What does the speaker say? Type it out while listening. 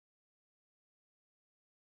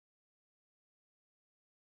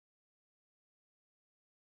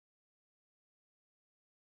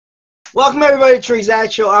Welcome everybody to Trees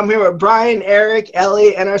Act Show. I'm here with Brian, Eric,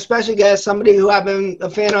 Ellie, and our special guest, somebody who I've been a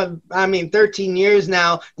fan of, 13 years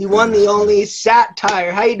now. The one, the only,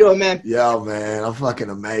 Satire. How you doing, man? Yo, man, I'm fucking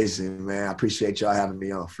amazing, man. I appreciate y'all having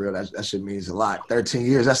me on, for real. That shit means a lot. 13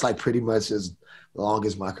 years, that's like pretty much as long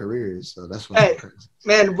as my career is, so that's what I'm crazy.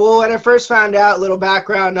 Man, well, when I first found out, little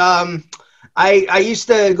background, I used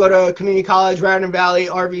to go to community college, Radnor Valley,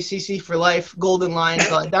 RVCC for life, Golden Lion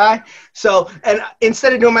till I die. So, and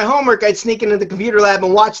instead of doing my homework, I'd sneak into the computer lab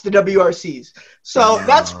and watch the WRCs. So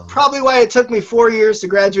that's probably why it took me 4 years to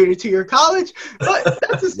graduate a 2-year college. But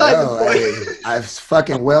that's aside the point. I'm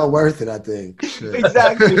fucking well worth it, I think.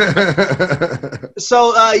 Exactly.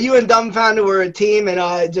 So you and Dumbfounded were a team,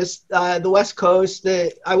 and just the West Coast.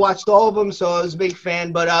 I watched all of them, so I was a big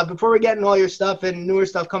fan. But before we get into all your stuff and newer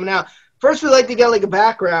stuff coming out, first, we'd like to get like a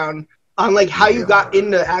background on like how you got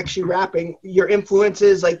into actually rapping, your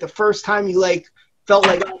influences, like the first time you like felt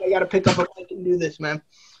like, oh, I got to pick up a mic and do this, man.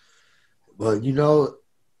 Well, you know,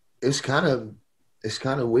 it's kind of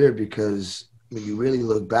weird because when you really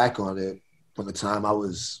look back on it, from the time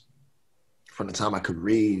I could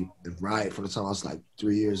read and write, from the time I was like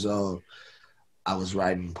 3 years old, I was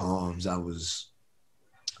writing poems. I was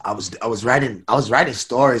writing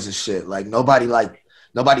stories and shit. Like nobody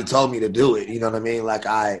told me to do it. You know what I mean? Like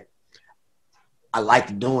I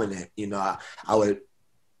liked doing it. You know, I would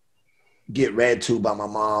get read to by my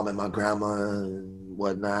mom and my grandma and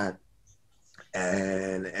whatnot.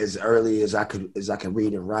 And as early as I could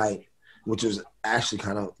read and write, which was actually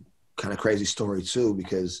kind of crazy story too,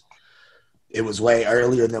 because it was way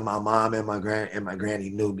earlier than my mom and my granny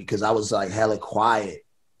knew, because I was like hella quiet,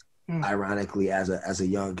 ironically, as a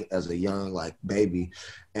young like baby,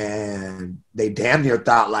 and they damn near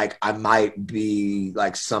thought like I might be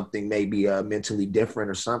like something maybe mentally different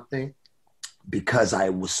or something, because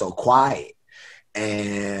I was so quiet.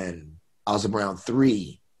 And I was around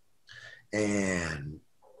 3, and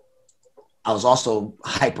I was also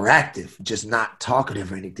hyperactive, just not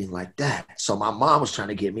talkative or anything like that. So my mom was trying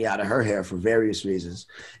to get me out of her hair for various reasons,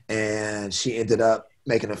 and she ended up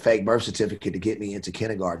making a fake birth certificate to get me into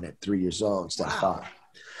kindergarten at 3 years old instead of 5.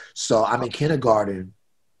 So I'm in kindergarten,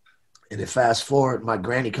 and then fast forward, my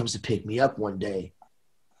granny comes to pick me up one day,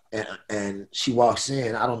 and she walks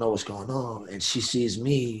in. I don't know what's going on, and she sees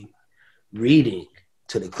me reading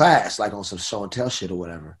to the class, like on some show and tell shit or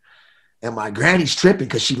whatever. And my granny's tripping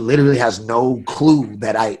because she literally has no clue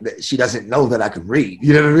that she doesn't know that I can read.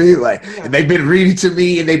 You know what I mean? Like, and they've been reading to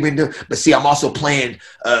me, and they've been doing, but see, I'm also playing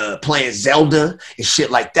Zelda and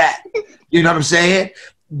shit like that. You know what I'm saying?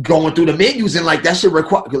 Going through the menus, and like that shit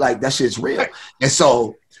like that shit's real. And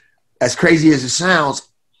so, as crazy as it sounds,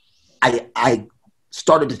 I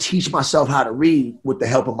started to teach myself how to read with the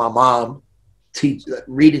help of my mom.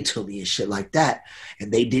 Read it to me and shit like that, and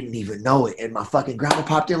they didn't even know it. And my fucking grandma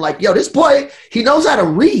popped in like, yo, this boy, he knows how to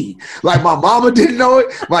read. Like, my mama didn't know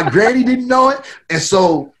it, my granny didn't know it. And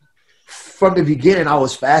so from the beginning, I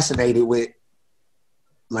was fascinated with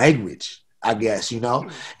language, I guess, you know.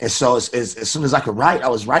 And so as soon as I could write, I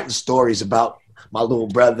was writing stories about my little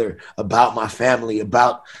brother, about my family,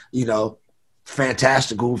 about, you know,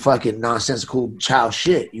 fantastical fucking nonsensical child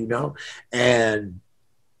shit, you know. And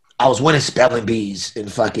I was winning spelling bees in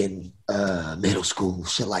fucking middle school,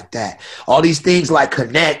 shit like that. All these things like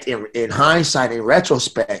connect in hindsight, in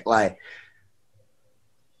retrospect. Like,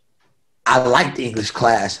 I liked the English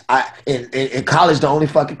class. In college, the only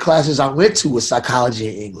fucking classes I went to was psychology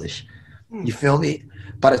and English. You feel me?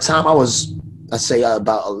 By the time I was, let's say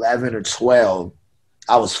about 11 or 12,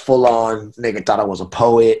 I was full on, nigga, thought I was a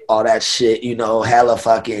poet, all that shit, you know, hella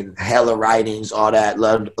writings, all that,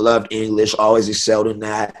 loved English, always excelled in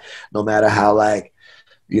that, no matter how, like,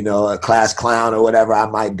 you know, a class clown or whatever I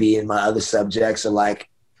might be in my other subjects, or like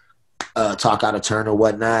talk out of turn or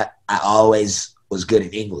whatnot, I always was good in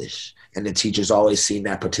English. And the teachers always seen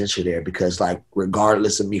that potential there, because like,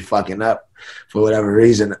 regardless of me fucking up for whatever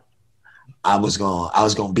reason, I was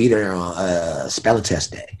gonna be there on spelling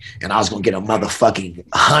test day, and I was gonna get a motherfucking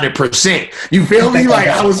 100%. You feel me? Like,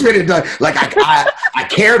 I was really done. Like, I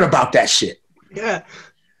cared about that shit. Yeah.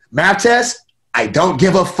 Math test, I don't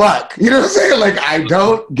give a fuck. You know what I'm saying? Like, I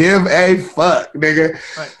don't give a fuck, nigga.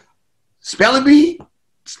 Right. Spelling bee,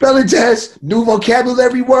 spelling test, new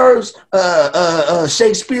vocabulary words,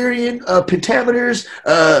 Shakespearean, pentameters,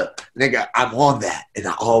 nigga, I'm on that, and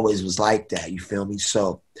I always was like that. You feel me?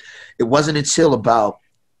 So it wasn't until about,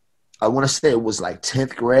 I want to say it was like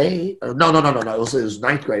 10th grade. No. It was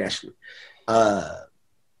 9th grade, actually.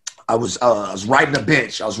 I I was riding the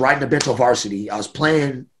bench. I was riding the bench on varsity. I was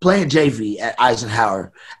playing JV at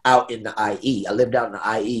Eisenhower out in the IE. I lived out in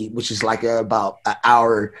the IE, which is like about an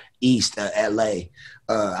hour east of LA.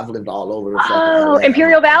 I've lived all over. Oh,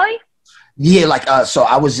 Imperial Valley? Yeah, like so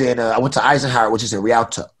I was in I went to Eisenhower, which is in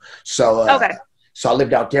Rialto. So okay. So I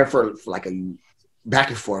lived out there for like a back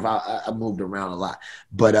and forth. I moved around a lot.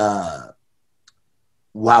 But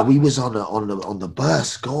while we was on the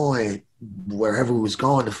bus going wherever we was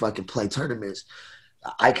going to fucking play tournaments,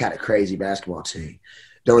 I had a crazy basketball team.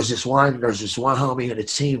 There was just one homie in the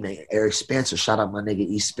team named Eric Spencer. Shout out my nigga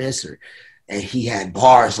E. Spencer. And he had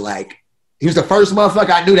bars like, he was the first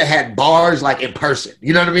motherfucker I knew that had bars like in person.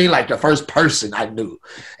 You know what I mean? Like the first person I knew.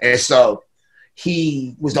 And so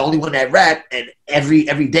he was the only one that rapped, and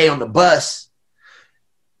every day on the bus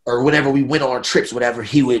or whenever we went on trips, whatever,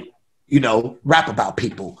 he would, you know, rap about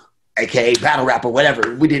people, aka battle rap or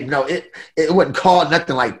whatever. We didn't know it. It wasn't called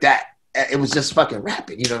nothing like that. It was just fucking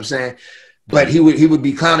rapping. You know what I'm saying? But he would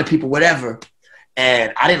be clowning people, whatever.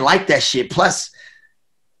 And I didn't like that shit. Plus,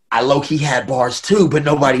 I low-key had bars too, but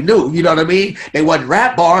nobody knew. You know what I mean? They wasn't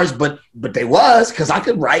rap bars, but they was, because I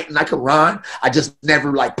could write and I could rhyme. I just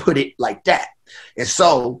never like put it like that. And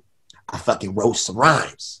so I fucking wrote some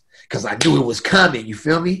rhymes because I knew it was coming. You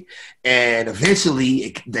feel me? And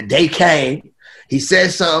eventually the day came. He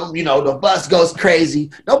says something, you know, the bus goes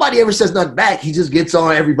crazy. Nobody ever says nothing back. He just gets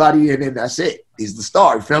on everybody, and then that's it. He's the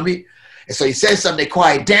star. You feel me? And so he says something, they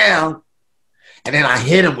quiet down, and then I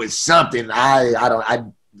hit him with something.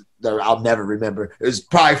 I'll never remember. It was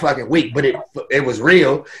probably fucking weak, but it was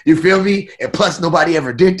real. You feel me? And plus, nobody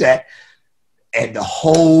ever did that. And the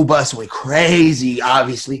whole bus went crazy,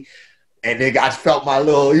 obviously. And then I felt my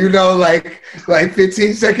little, you know, like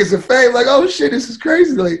 15 seconds of fame. Like, oh shit, this is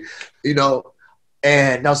crazy. Like, you know.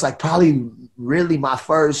 And that was like probably really my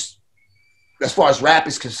first, as far as rap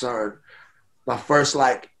is concerned, my first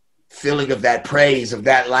like feeling of that praise, of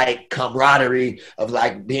that like camaraderie, of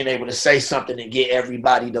like being able to say something and get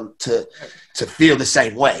everybody to feel the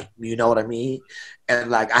same way. You know what I mean?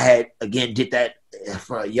 And like I had, again, did that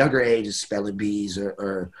from a younger age of spelling bees,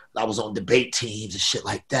 or I was on debate teams and shit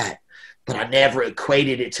like that. But I never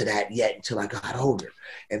equated it to that yet until I got older.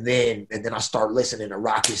 And then I started listening to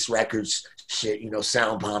Raucous Records shit, you know,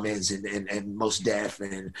 Sound Bombings and Mos Def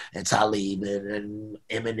and Talib and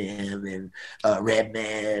Eminem and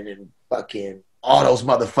Redman and fucking all those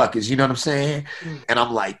motherfuckers, you know what I'm saying? And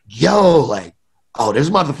I'm like, yo, like, oh, there's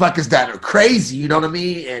motherfuckers that are crazy, you know what I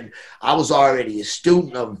mean? And I was already a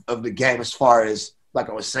student of the game as far as, like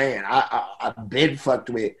I was saying, I've been fucked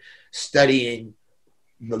with studying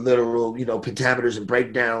the literal, you know, pentameters and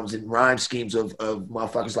breakdowns and rhyme schemes of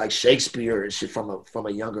motherfuckers like Shakespeare and shit from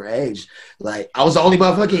a younger age. Like, I was the only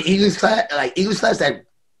motherfucking English class that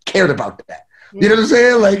cared about that. You know what I'm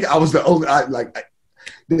saying? Like, I was the only,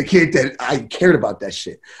 the kid that I cared about that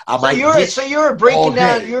shit. So you were breaking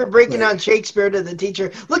down Shakespeare to the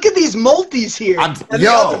teacher. Look at these multis here.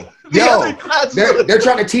 They're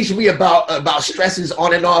trying to teach me about stresses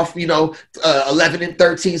on and off, you know, 11 and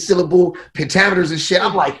 13 syllable pentameters and shit.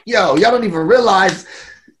 I'm like, yo, y'all don't even realize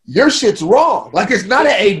your shit's wrong. Like, it's not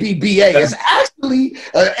an ABBA. It's actually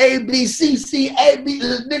an ABCCAB.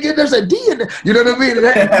 Nigga, there's a D in there. You know what I mean?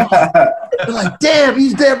 And like, damn,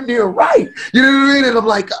 he's damn near right. You know what I mean? And I'm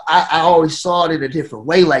like, I always saw it in a different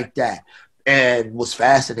way like that and was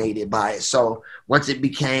fascinated by it. So once it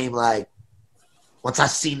became like, once I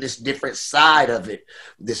seen this different side of it,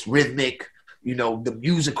 this rhythmic, you know, the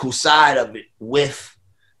musical side of it with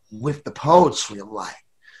the poetry, I'm like,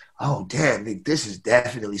 oh, damn, this is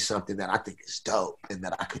definitely something that I think is dope and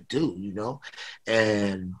that I could do, you know?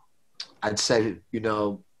 And I'd say, you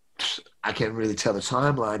know, I can't really tell the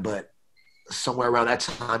timeline, but somewhere around that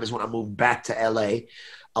time is when I moved back to LA.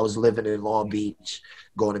 I was living in Long Beach,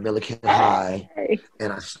 going to Milliken High,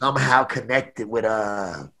 and I somehow connected with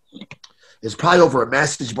it's probably over a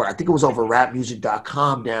message board. I think it was over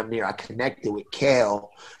rapmusic.com damn near. I connected with Kale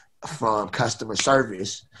from customer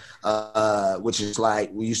service, which is like,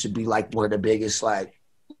 we used to be like one of the biggest like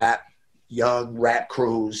young rap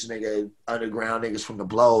crews, nigga, underground niggas from the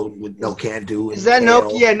Blow with No Can Do. Is that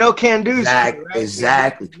Kale. No Can Do?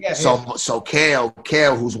 Exactly. Yeah, so Kale,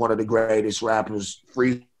 who's one of the greatest rappers,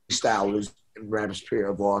 freestylers, and rappers period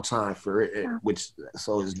of all time for it, which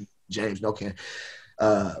so is James No Can.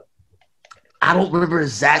 I don't remember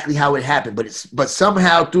exactly how it happened, but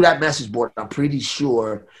somehow through that message board, I'm pretty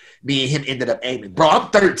sure me and him ended up aiming. Bro,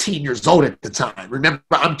 I'm 13 years old at the time. Remember,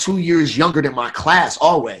 I'm 2 years younger than my class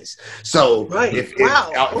always. So if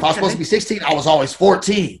I was supposed to be 16, I was always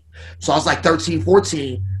 14. So I was like 13,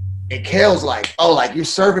 14. And Kale's like, oh, like you're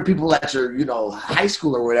serving people at your, you know, high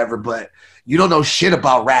school or whatever, but you don't know shit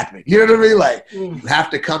about rapping. You know what I mean? Like, you have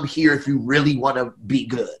to come here if you really want to be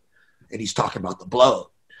good. And he's talking about the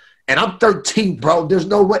blow. And I'm 13, bro. There's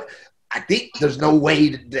no way. I think there's no way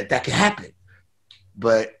that can happen.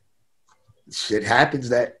 But shit happens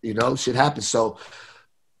that, you know, shit happens. So,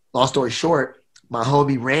 long story short, my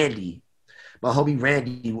homie Randy,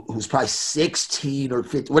 who's probably 16 or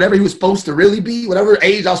 15, whatever he was supposed to really be, whatever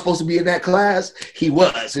age I was supposed to be in that class, he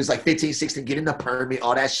was. He was like 15, 16, getting the permit,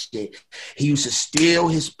 all that shit. He used to steal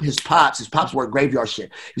his pops. His pops worked graveyard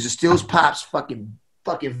shit. He used to steal his pops' fucking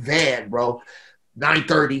van, bro.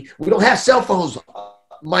 9:30. We don't have cell phones,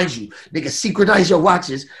 mind you. Nigga, synchronize your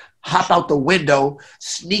watches, hop out the window,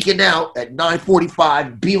 sneaking out at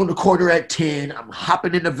 9:45, be on the corner at 10. I'm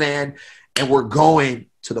hopping in the van, and we're going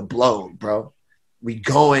to the blow, bro. We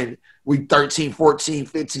 13, 14,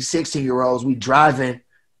 15, 16-year-olds, we driving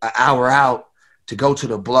an hour out to go to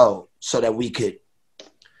the blow so that we could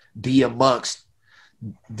be amongst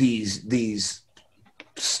these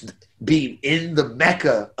be in the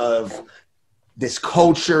mecca of this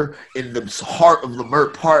culture, in the heart of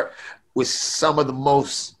Leimert Park with some of the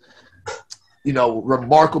most, you know,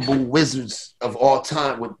 remarkable wizards of all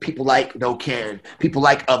time, with people like No Can, people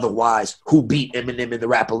like Otherwise, who beat Eminem in the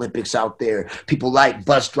Rap Olympics out there, people like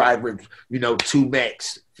Bus Driver, you know,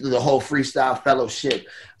 2Mex, the whole Freestyle Fellowship,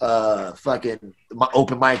 fucking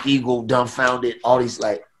Open Mike Eagle, Dumbfounded, all these,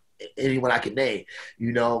 like, anyone I can name,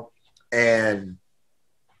 you know, and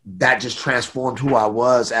that just transformed who I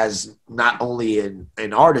was as not only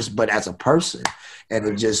an artist, but as a person. And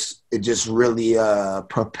it just really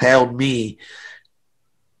propelled me.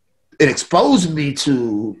 It exposed me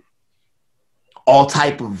to all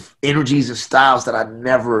type of energies and styles that I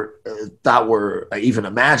never thought were even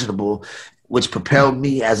imaginable, which propelled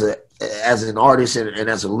me as an artist and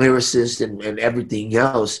as a lyricist and everything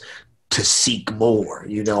else to seek more.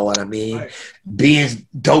 You know what I mean? Right. Being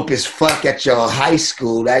dope as fuck at your high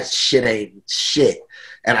school, that shit ain't shit.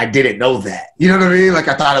 And I didn't know that. You know what I mean? Like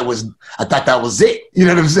I thought that was it. You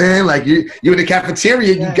know what I'm saying? Like you in the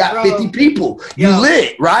cafeteria, you got 50 people. You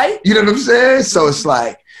lit, right? You know what I'm saying? So it's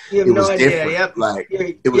like it was different. Yep. Like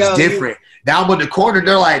it was different. Now I'm in the corner,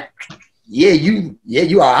 they're like, you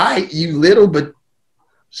all right, you little, but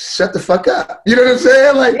shut the fuck up. You know what I'm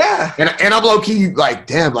saying? Like, and I'm low key like,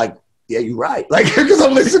 damn, like, yeah, you right. Like, because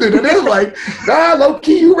I'm listening to them, like, nah, low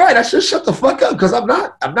key, you right. I should shut the fuck up because I'm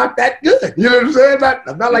not that good. You know what I'm saying?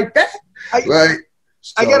 I'm not like that. So,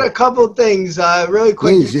 I got a couple of things really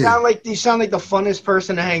quick. Please, you sound like the funnest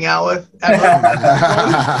person to hang out with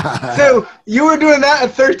ever. So you were doing that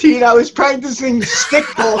at 13. I was practicing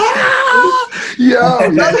stickball. Yo,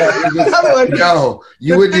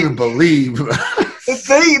 you wouldn't even believe.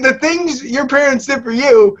 The things your parents did for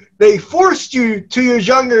you, they forced you 2 years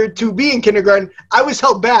younger to be in kindergarten. I was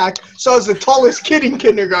held back, so I was the tallest kid in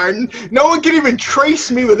kindergarten. No one could even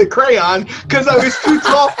trace me with a crayon because I was too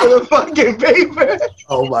tall for the fucking paper.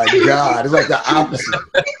 Oh my God, it's like the opposite.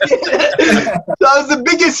 So I was the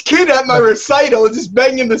biggest kid at my recital, just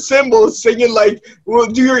banging the cymbals, singing like, well,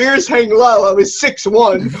 do your ears hang low? I was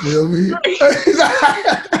 6'1". You feel me?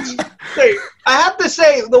 Hey, I have to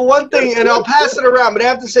say the one thing, and I'll pass it around, but I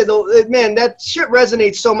have to say, man, that shit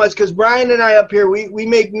resonates so much because Brian and I up here, we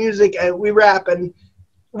make music and we rap, and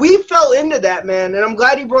we fell into that, man. And I'm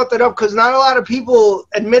glad you brought that up because not a lot of people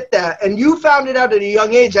admit that. And you found it out at a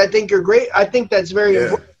young age. I think you're great. I think that's very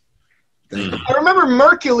important. I remember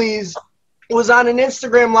Mercules was on an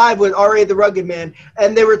Instagram Live with R.A. the Rugged Man,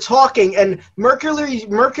 and they were talking, and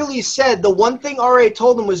Mercules said the one thing R.A.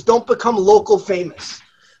 told him was don't become local famous.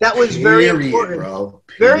 That was very important, bro.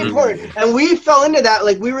 Very important. And we fell into that.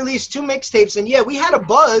 Like, we released 2 mixtapes, and we had a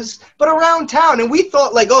buzz, but around town. And we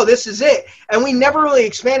thought, like, oh, this is it. And we never really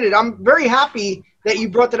expanded. I'm very happy that you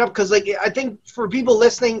brought that up because, like, I think for people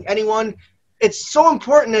listening, anyone, it's so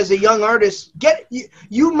important as a young artist.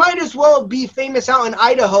 You might as well be famous out in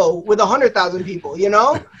Idaho with 100,000 people, you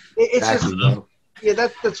know? It's just,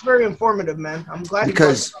 that's very informative, man. I'm glad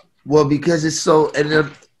because it's so,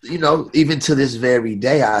 and you know, even to this very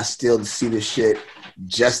day, I still see this shit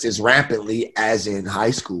just as rampantly as in high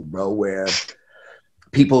school, bro, where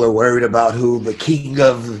people are worried about who the king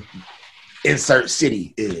of insert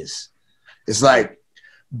city is. It's like,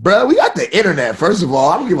 bro, we got the internet, first of all.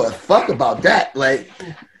 I don't give a fuck about that. Like,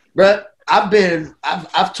 bro,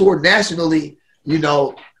 I've toured nationally, you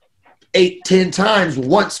know, 8-10 times,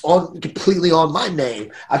 once completely on my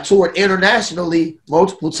name. I toured internationally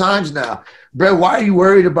multiple times now. Bro, why are you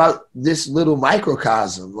worried about this little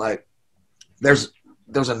microcosm? Like, there's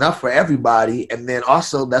there's enough for everybody, and then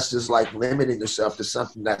also that's just like limiting yourself to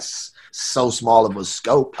something that's so small of a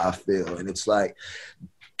scope, I feel. And it's like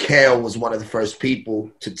Kale was one of the first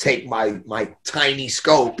people to take my tiny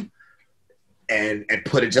scope and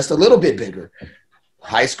put it just a little bit bigger.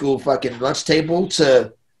 High school fucking lunch table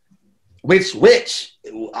to which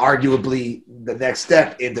arguably the next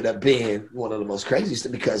step ended up being one of the most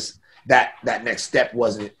craziest, because that next step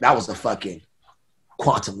was a fucking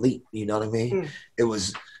quantum leap. You know what I mean? It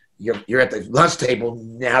was, you're at the lunch table,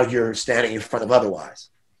 now you're standing in front of Otherwise.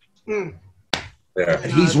 Yeah.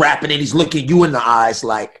 And he's rapping and he's looking you in the eyes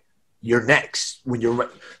like you're next. When you're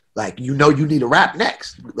like, you need to rap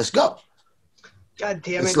next. Let's go. God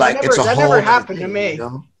damn it. It's like, that never happened to me. You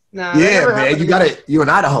know? Nah, yeah, man, you're in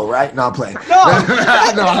Idaho, right? No, I'm playing. No, I'm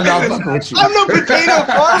fucking with you. I'm no potato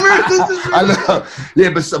farmer. I know. Yeah,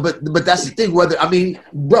 but that's the thing. Whether, I mean,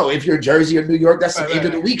 bro, if you're Jersey or New York, that's end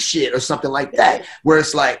of the week shit or something like that. Where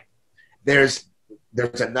it's like there's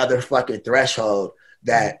another fucking threshold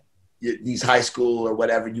that these high school or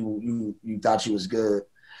whatever you thought you was good,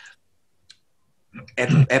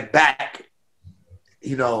 and back,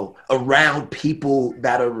 around people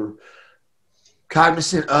that are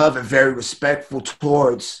cognizant of and very respectful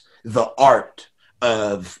towards the art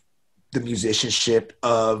of the musicianship,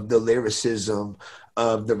 of the lyricism,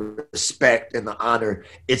 of the respect and the honor.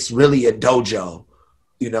 It's really a dojo,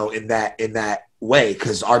 in that way,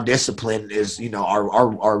 because our discipline is,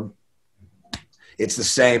 our it's the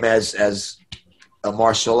same as a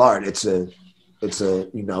martial art. It's a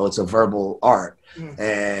verbal art,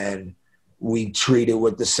 and we treat it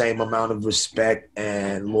with the same amount of respect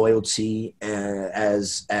and loyalty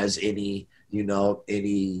as any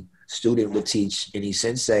student would teach any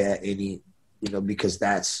sensei at any, because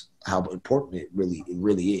that's how important it really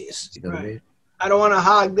is. You know what I mean? I don't want to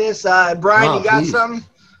hog this. Brian, you got something?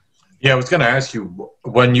 Yeah, I was going to ask you,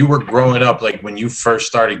 when you were growing up, like when you first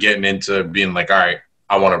started getting into being like, all right,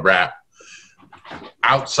 I want to rap,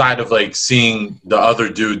 outside of like seeing the other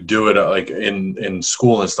dude do it like in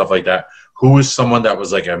school and stuff like that, who was someone that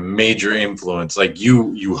was like a major influence? Like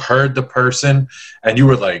you heard the person and you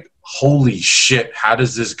were like, holy shit, how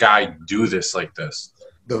does this guy do this like this?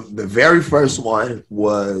 The very first one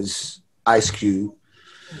was Ice Cube,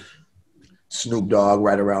 Snoop Dogg,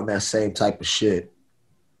 right around that same type of shit.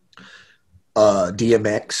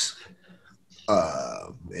 DMX,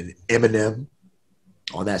 and Eminem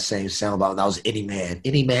on that same soundbite. That was Any Man,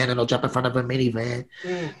 and I'll jump in front of a minivan.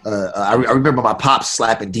 I remember my pops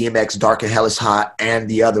slapping DMX, Dark and Hell is Hot, and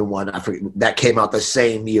the other one, I forget, that came out the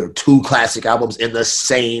same year. 2 classic albums in the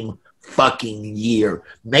same fucking year.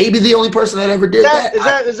 Maybe the only person that ever did that.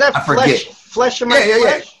 Is that I forget. Flesh of My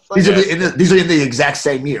Flesh? These are in the exact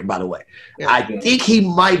same year, by the way. Yeah. I think he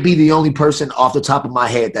might be the only person off the top of my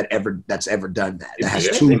head that's ever done that. That has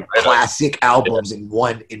 2 classic albums in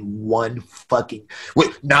one fucking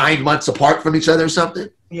 9 months apart from each other or something.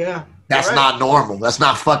 Yeah, that's not normal. That's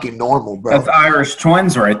not fucking normal, bro. That's Irish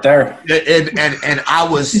twins right there. And I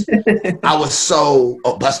was so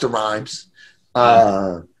Busta Rhymes,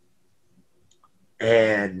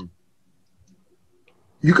 and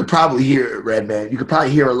you could probably hear it, Redman. You could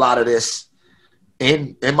probably hear a lot of this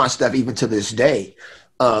in my stuff even to this day.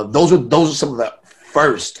 Those are some of the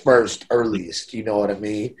first earliest, you know what I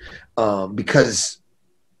mean? Because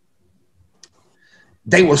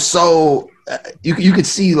they were so you could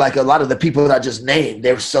see like a lot of the people that I just named,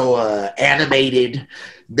 they were so animated.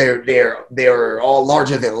 They're all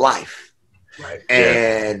larger than life. Right.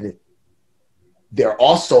 And they're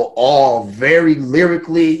also all very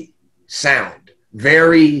lyrically sound.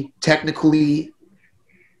 Very technically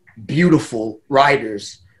beautiful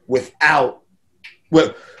writers without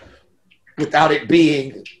it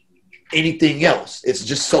being anything else. It's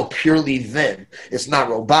just so purely them. It's not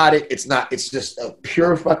robotic. It's just a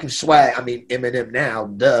pure fucking swag. I mean, Eminem now,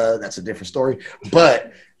 duh, that's a different story.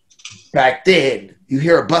 But back then, you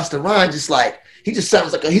hear a Busta Rhymes, just like, he just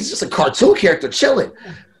sounds like he's just a cartoon character chilling.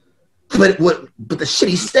 But the shit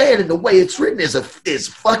he's saying and the way it's written is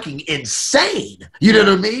fucking insane. You know what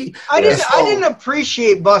I mean? I didn't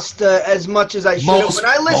appreciate Busta as much as I should have. When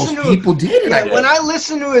I listen to people did. When I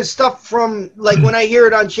listen to his stuff from like when I hear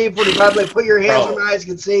it on Shape 45, like Put Your Hands Where My Eyes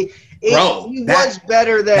Can See, he was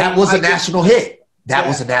better than that was a national hit. That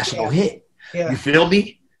was a national hit. Yeah. You feel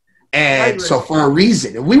me? And so for a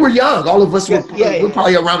reason, and we were young. All of us were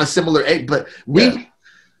probably around a similar age, but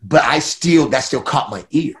that still caught my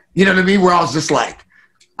ear. You know what I mean? Where I was just like,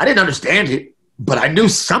 I didn't understand it, but I knew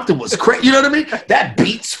something was crazy. You know what I mean? That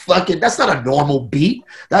beat's fucking, that's not a normal beat.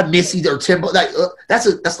 That Missy or Timbo,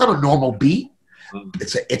 that's not a normal beat.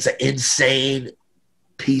 It's an insane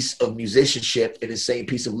piece of musicianship and the same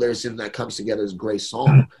piece of lyricism that comes together as a great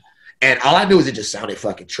song. And all I knew is it just sounded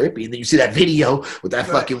fucking trippy. And then you see that video with that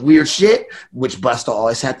fucking weird shit, which Busta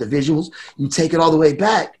always had the visuals. You take it all the way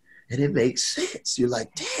back, and it makes sense. You're like,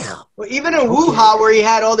 damn. Well, even in Woo-Ha, where he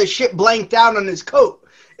had all the shit blanked out on his coat.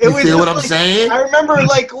 You feel what I'm saying? I remember,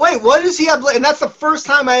 like, wait, what does he have? And that's the first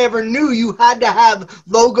time I ever knew you had to have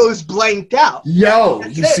logos blanked out. Yo,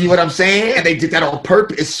 you see what I'm saying? And they did that on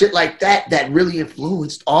purpose. It's shit like that really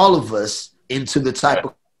influenced all of us into the type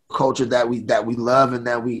of culture that we love and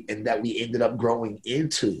that we ended up growing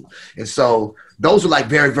into. And so those were like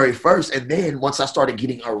very, very first. And then once I started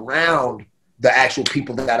getting around the actual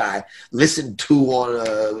people that I listened to on,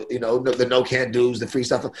 the No Can Do's, the free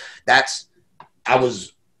stuff, I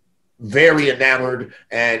was very enamored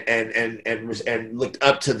and looked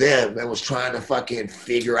up to them and was trying to fucking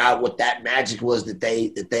figure out what that magic was that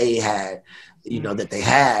they had,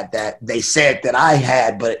 that they said that I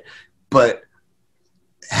had, but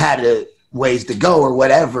had ways to go or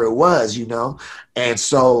whatever it was, And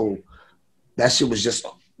so that shit was just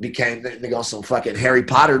became on some fucking Harry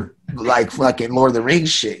Potter, like fucking Lord of the Rings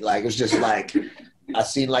shit. Like, it was just like, I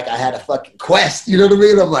seemed like I had a fucking quest, you know what I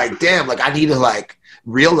mean? I'm like, damn, like I need to like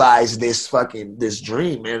realize this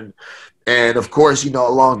dream. And of course,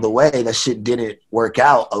 along the way, that shit didn't work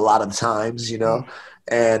out a lot of times,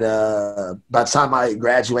 And by the time I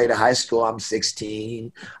graduated high school, I'm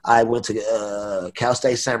 16. I went to Cal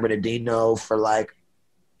State San Bernardino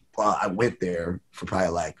I went there for probably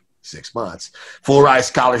like 6 months. Full ride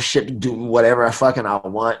scholarship to do whatever I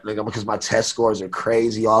want, because my test scores are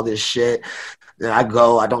crazy, all this shit. Then I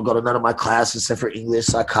don't go to none of my classes except for English,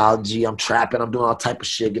 psychology. I'm trapping. I'm doing all type of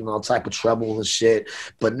shit, getting all type of trouble and shit.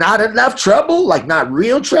 But not enough trouble, like not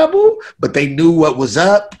real trouble. But they knew what was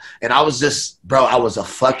up. And I was just, bro, I was I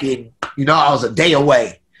was a day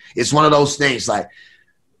away. It's one of those things. Like,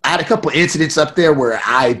 I had a couple incidents up there where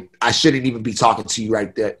I shouldn't even be talking to you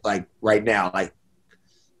right there, like right now, like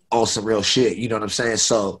on some real shit. You know what I'm saying?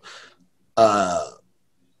 So I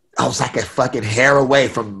was like a fucking hair away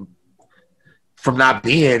from not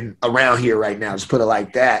being around here right now. Just put it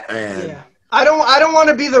like that. And yeah. I don't want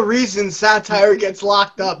to be the reason Satire gets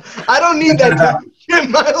locked up. I don't need that type of shit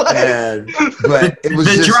in my life. But it was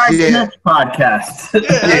the Dry Snitch podcast.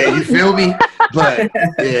 Yeah, you feel me? But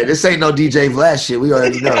yeah, this ain't no DJ Vlad shit. We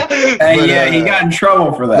already know. Hey, he got in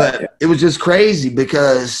trouble for that. But it was just crazy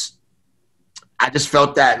because I just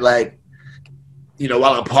felt that, like,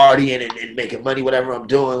 while I'm partying and making money, whatever I'm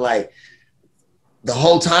doing, like, the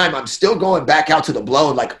whole time I'm still going back out to the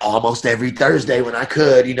blow like almost every Thursday when I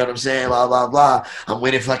could, you know what I'm saying? Blah, blah, blah. I'm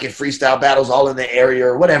winning fucking freestyle battles all in the area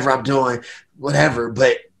or whatever I'm doing, whatever.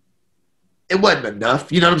 But it wasn't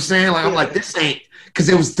enough, you know what I'm saying? Like, I'm like, this ain't, because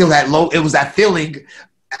it was still that low. It was that feeling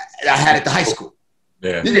I had at the high school.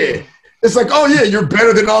 Yeah. It's like, oh yeah, you're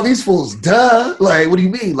better than all these fools. Duh. Like, what do you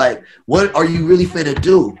mean? Like, what are you really finna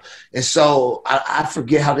do? And so I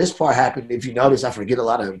forget how this part happened. If you notice, I forget a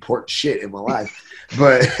lot of important shit in my life.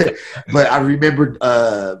 But I remembered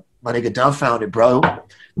my nigga Dumbfounded, bro.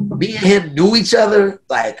 Me and him knew each other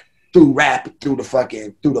like through rap, through the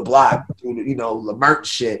block, through the, Lamert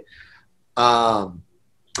shit.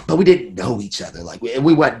 But we didn't know each other. Like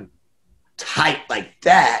we wasn't tight like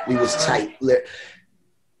that. We was tight.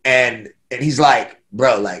 And he's like,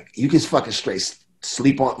 bro, like, you can fucking straight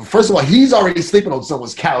sleep on. First of all, he's already sleeping on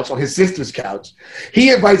someone's couch, on his sister's couch. He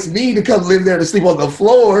invites me to come live there to sleep on the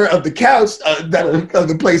floor of the couch of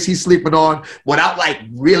the place he's sleeping on, without like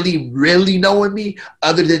really, really knowing me,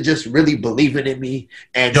 other than just really believing in me.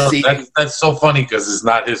 And that's so funny because it's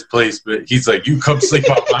not his place, but he's like, you come sleep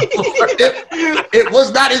on my floor. It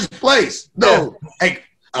was not his place. No. Hey,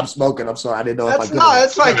 I'm smoking. I'm sorry. I didn't know if I could. No,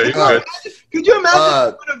 that's fine. Could you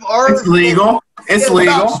imagine one of our... It's legal. It's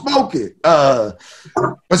legal. I'm smoking.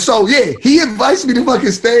 But so, yeah, he invites me to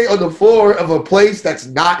fucking stay on the floor of a place that's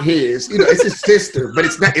not his. It's his sister, but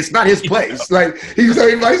it's not his place. Like, he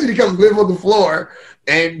invites me to come live on the floor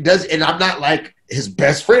and I'm not like his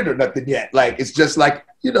best friend or nothing yet. Like, it's just like,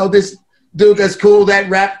 this dude that's cool that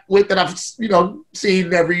rap with that I've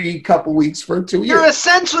seen every couple weeks for 2 years. You're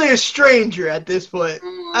essentially a stranger at this point.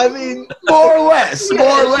 I mean, more or less.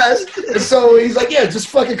 And so he's like, yeah, just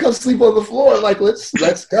fucking come sleep on the floor. Like, let's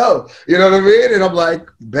go. You know what I mean? And I'm like,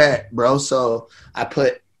 bet, bro. So I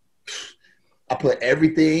put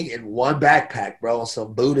everything in one backpack, bro, on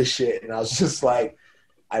some Buddha shit. And I was just like,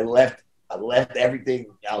 I left everything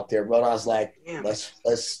out there, bro. And I was like,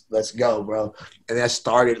 let's go, bro. And that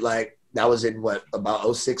started like, that was in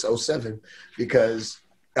about 06, 07, because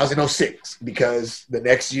that was in 06, because the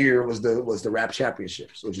next year was the rap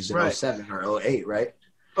championships, which is in 07 or 08, right?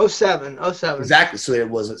 07. Exactly. So it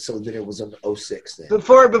wasn't. So then it was on 06 then.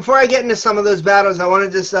 Before I get into some of those battles, I want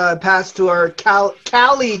to just pass to our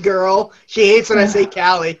Cali girl. She hates when I say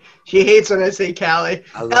Cali.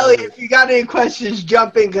 Ellie, if you got any questions,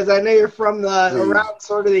 jump in because I know you're from around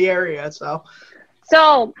sort of the area. So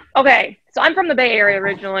okay. So I'm from the Bay Area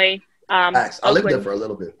originally. I lived there for a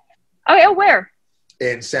little bit. Okay. Oh, where?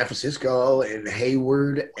 In San Francisco, in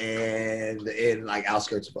Hayward, and in like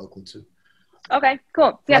outskirts of Oakland too. Okay,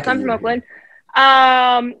 cool. Yes, I'm from Oakland.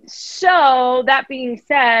 So that being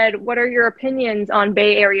said, what are your opinions on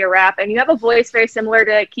Bay Area rap? And you have a voice very similar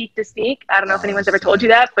to Keith DeSneak. I don't know if anyone's ever told you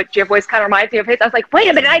that, but your voice kind of reminds me of his. I was like, wait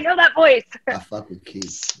a minute, I know that voice. I fuck with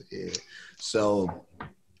Keith. Yeah. So,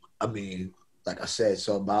 I mean, like I said,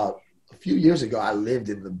 so about a few years ago, I lived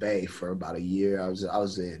in the Bay for about a year. I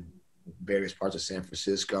was in various parts of San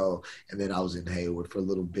Francisco, and then I was in Hayward for a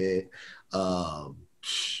little bit.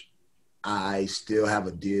 I still have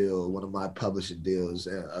a deal. One of my publishing deals,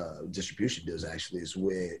 distribution deals actually, is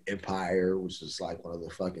with Empire, which is like one of the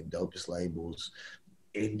fucking dopest labels.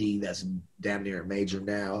 Indie, that's damn near a major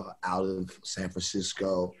now, out of San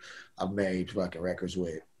Francisco. I've made fucking records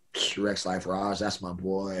with Rex Life Raj, that's my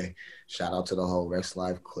boy. Shout out to the whole Rex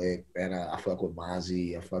Life clique. And I fuck with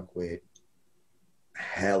Mozzie. I fuck with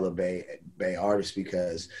hella Bay artists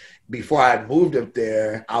because before I moved up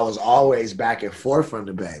there, I was always back and forth from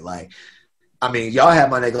the Bay. Like, I mean, y'all had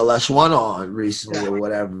my nigga Lush One on recently or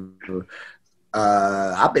whatever.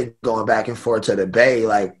 I've been going back and forth to the Bay,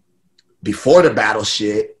 like, before the battle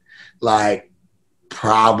shit, like,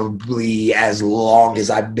 probably as long as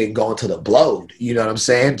I've been going to the Blowed. You know what I'm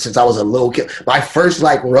saying? Since I was a little kid. My first,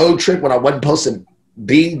 like, road trip when I wasn't supposed to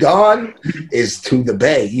be gone is to the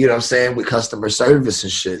Bay, you know what I'm saying, with customer service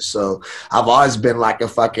and shit. So I've always been like a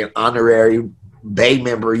fucking honorary Bay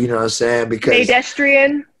member, you know what I'm saying? Because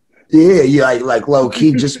pedestrian. Yeah, like low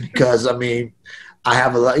key, just because I mean, I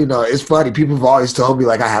have a lot. You know, it's funny. People have always told me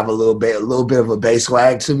like I have a little bit of a Bay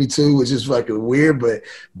swag to me too, which is fucking weird.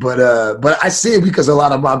 But I see it because a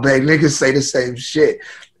lot of my Bay niggas say the same shit.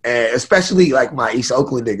 And especially like my East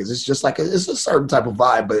Oakland niggas, it's just like it's a certain type of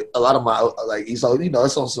vibe. But a lot of my like East Oakland, you know,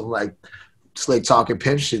 it's on some like slick talking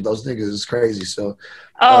pimp shit. Those niggas is crazy. So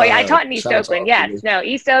yeah, I taught in East Oakland. Yes, no,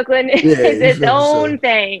 East Oakland is its own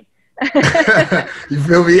thing. You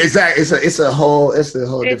feel me? Exactly. It's a whole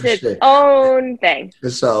different shit. Its own thing.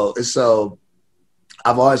 And so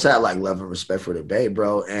I've always had like love and respect for the Bay,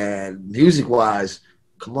 bro. And music wise,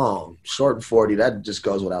 come on, short and 40, that just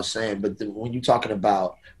goes without saying. But when you're talking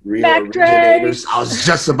about real originators, I was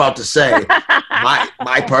just about to say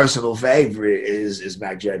my personal favorite is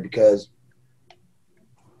Mac Dre, because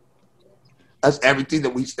that's everything that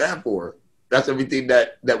we stand for. That's everything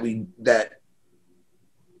that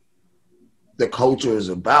the culture is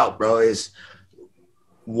about, bro. It's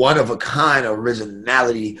one of a kind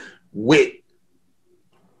originality with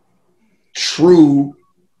true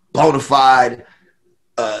bona fide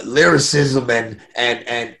lyricism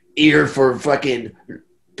and ear for fucking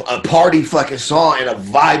a party fucking song and a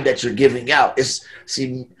vibe that you're giving out.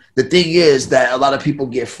 The thing is that a lot of people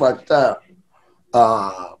get fucked up,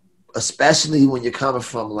 especially when you're coming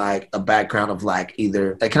from like a background of like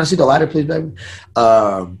either like, can I see the lighter please, baby?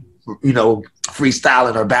 You know,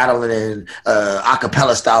 freestyling or battling in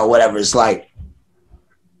acapella style or whatever. It's like,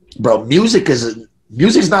 bro, music is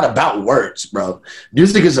not about words, bro.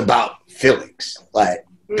 Music is about feelings, like,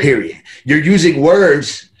 period. You're using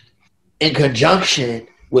words in conjunction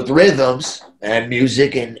with rhythms and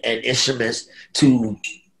music and instruments to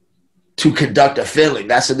conduct a feeling.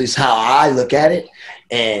 That's at least how I look at it.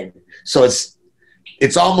 And so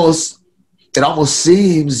it almost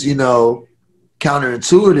seems, you know,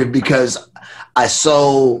 counterintuitive because I'm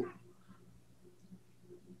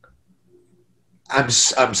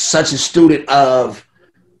such a student of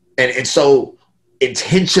and so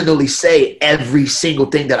intentionally say every single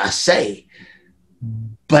thing that I say.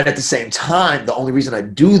 But at the same time, the only reason I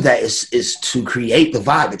do that is to create the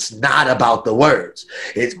vibe. It's not about the words.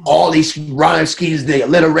 It's all these rhyme schemes, the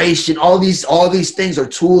alliteration, all these things are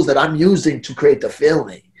tools that I'm using to create the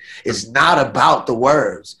feeling. It's not about the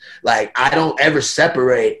words. Like, I don't ever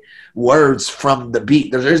separate words from the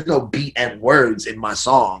beat. There's no beat and words in my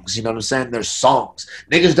songs. You know what I'm saying? There's songs.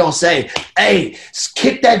 Niggas don't say, hey,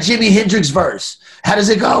 kick that Jimi Hendrix verse. How does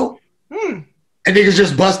it go? And niggas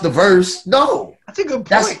just bust the verse. No. That's a good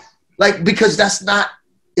point. Because that's not,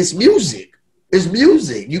 it's music. It's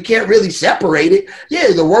music. You can't really separate it.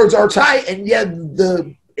 Yeah, the words are tight and yeah,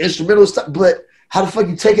 the instrumental stuff, but how the fuck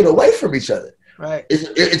you take it away from each other? Right.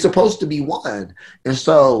 It's supposed to be one. And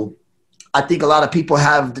so I think a lot of people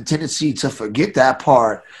have the tendency to forget that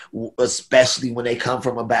part, especially when they come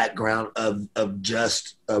from a background of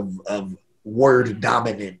word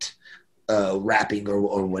dominant rapping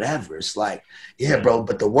or whatever. It's like, yeah, bro,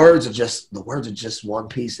 but the words are just one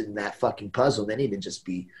piece in that fucking puzzle. They need to just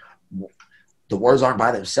be, the words aren't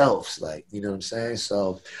by themselves. Like, you know what I'm saying?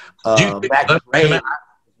 So Mac Dre,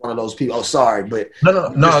 one of those people. Oh, sorry, but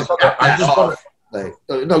no. I just want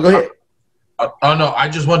to no, go ahead. Oh no, I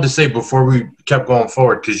just wanted to say before we kept going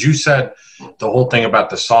forward, because you said the whole thing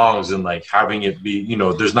about the songs and like having it be, you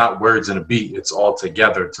know, there's not words in a beat, it's all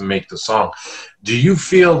together to make the song. Do you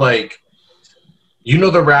feel like, you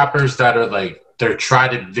know, the rappers that are like, they try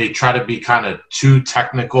to be kind of too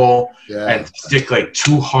technical and stick like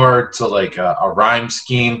too hard to like a rhyme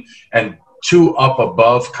scheme and too up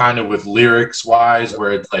above kind of with lyrics wise,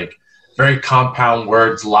 where it's like very compound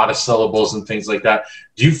words, a lot of syllables and things like that.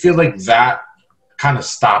 Do you feel like that kind of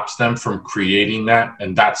stops them from creating that,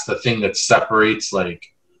 and that's the thing that separates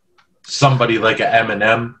like somebody like an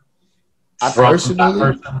Eminem from that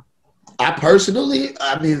person? I personally,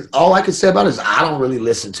 I mean, all I can say about it is I don't really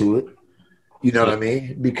listen to it. You know what I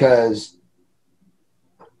mean? Because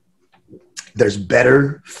there's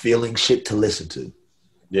better feeling shit to listen to.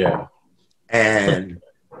 Yeah. And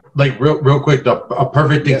like real quick, a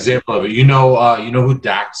perfect example of it. You know who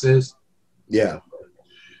Dax is? Yeah.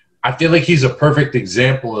 I feel like he's a perfect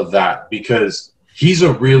example of that because he's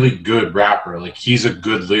a really good rapper. Like, he's a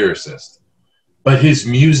good lyricist. But his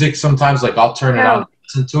music sometimes, like, I'll turn it on and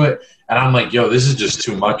listen to it, and I'm like, yo, this is just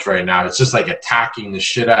too much right now. It's just like attacking the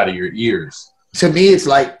shit out of your ears. To me, it's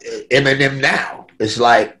like Eminem now. It's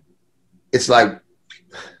like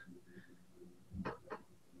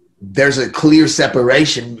there's a clear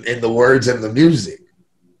separation in the words and the music.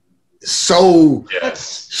 So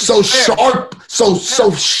sharp, so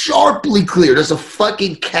sharply clear. There's a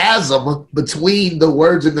fucking chasm between the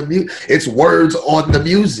words and the music. It's words on the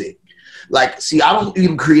music. Like, see, I don't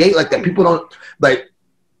even create like that. People don't, like,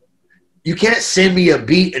 you can't send me a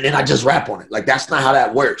beat and then I just rap on it. Like, that's not how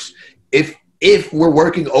that works. If we're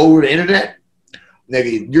working over the internet,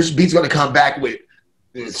 nigga, your beat's gonna come back with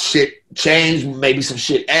shit changed, maybe some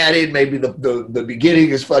shit added, maybe the beginning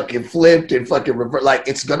is fucking flipped and fucking revert. Like,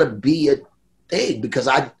 it's gonna be a thing because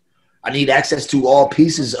I need access to all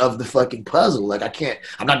pieces of the fucking puzzle. Like,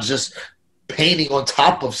 I'm not just painting on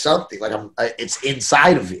top of something. Like, it's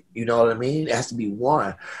inside of it. You know what I mean? It has to be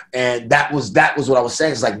one. And that was what I was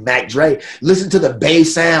saying. It's like Mac Dre. Listen to the Bay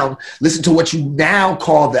sound. Listen to what you now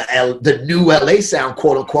call the new LA sound,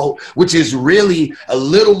 quote unquote, which is really a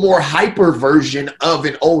little more hyper version of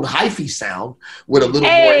an old hyphy sound with a little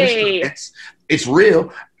more instruments. It's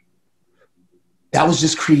real. That was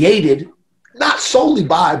just created, not solely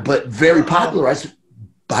by, but very popularized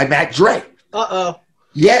by Mac Dre.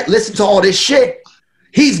 Yet, listen to all this shit.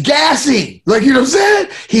 He's gassing. Like, you know what I'm saying?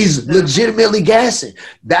 He's legitimately gassing.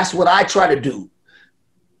 That's what I try to do.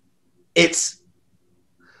 It's,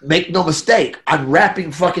 make no mistake, I'm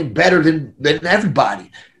rapping fucking better than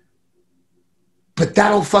everybody. But that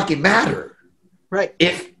don't fucking matter. Right.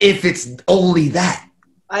 If it's only that.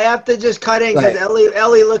 I have to just cut in because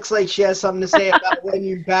Ellie looks like she has something to say about when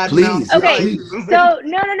you bad. Please. Okay. So,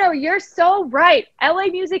 no. You're so right. LA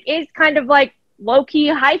music is kind of like low-key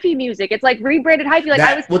hyphy music. It's like rebranded hyphy. Like,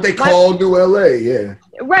 that's what they call New LA, yeah.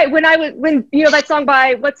 Right. When you know that song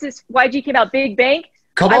by YG came out, Big Bank.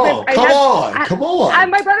 Come on.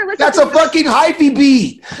 My brother listened. That's a fucking hyphy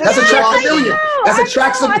beat. That's a track a million. That's a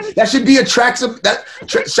track. That should be a track.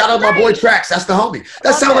 Shout out my boy Trax. That's the homie.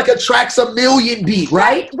 That sounds like a Trax a million beat,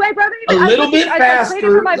 right? My brother. A little bit faster. I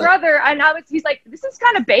played it for my brother, and he's like, "This is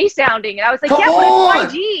kind of bass sounding," and I was like, "Yeah, but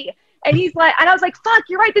it's YG." And he's like, and I was like, "Fuck,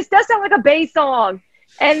 you're right. This does sound like a bass song."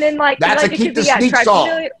 And then that's a Keep the Sneak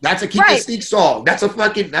song. That's a Keep the Sneak song. That's a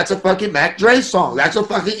fucking Mac Dre song. That's a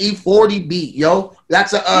fucking E40 beat, yo.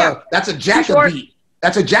 That's a Jacka beat.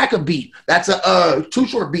 That's a Jacka beat. That's a Too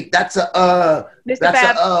Short beat. That's a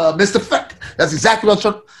Mr. Fab. That's exactly what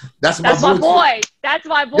I'm trying. That's my boy. That's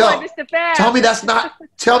my boy, yo, Mr. Fab. Tell me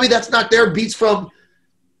that's not their beats from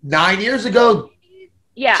 9 years ago.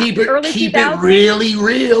 Yeah. Keep it really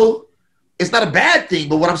real. It's not a bad thing,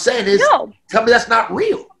 but what I'm saying is, tell me that's not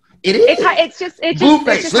real. It is. It's just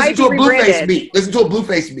Blueface. Listen to a Blueface beat. Listen to a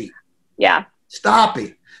Blueface beat. Yeah. Stop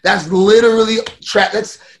it. That's literally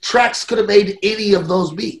Trax could have made any of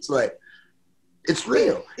those beats. Like, it's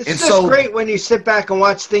real. It's just great when you sit back and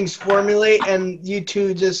watch things formulate, and you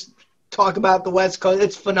two just talk about the West Coast.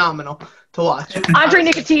 It's phenomenal to watch. Andre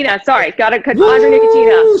Nicotina. Sorry, gotta cut. Andre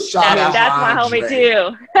Nicotina. Shout out that's my homie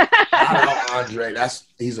too. Shout out Andre.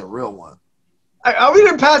 He's a real one. I'm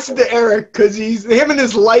gonna pass it to Eric because he's him and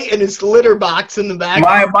his light and his litter box in the back.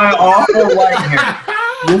 My awful light here.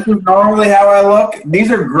 This is normally how I look.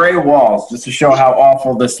 These are gray walls, just to show how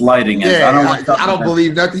awful this lighting is. Yeah, I don't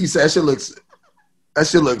believe nothing you said. That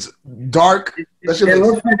shit looks dark. That shit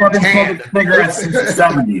looks like I've been smoking cigarettes since the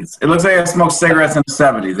 70s. It looks like I smoked cigarettes in the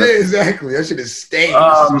 70s. Yeah, exactly. That shit is stained.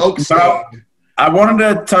 Smoke stained. I wanted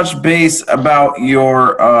to touch base about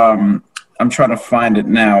your I'm trying to find it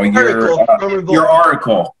now. Your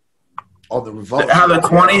article. Oh, the revolt. How the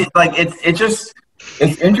 20s, like it's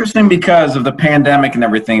interesting because of the pandemic and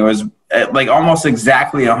everything. It was like almost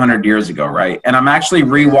exactly 100 years ago, right? And I'm actually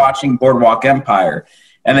rewatching Boardwalk Empire,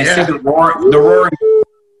 and they say the Roaring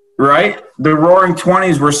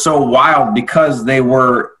 20s were so wild because they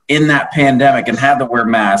were in that pandemic and had to wear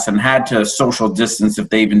masks and had to social distance if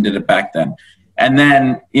they even did it back then. And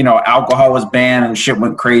then, alcohol was banned and shit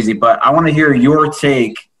went crazy. But I want to hear your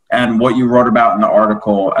take and what you wrote about in the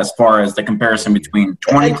article as far as the comparison between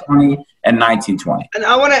 2020 and 1920. And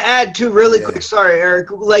I want to add too really quick. Sorry, Eric.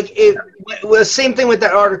 Like it was same thing with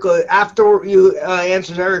that article. After you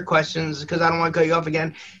answered Eric's questions, because I don't want to cut you off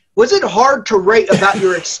again. Was it hard to write about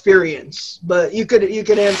your experience? But you could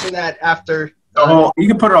answer that after. You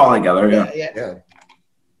can put it all together. Yeah.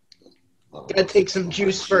 Gotta take some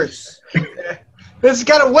juice first. This is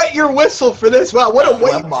gotta wet your whistle for this. Wow, what a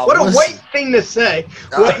white thing to say.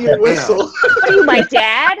 Wet your whistle. What are you, my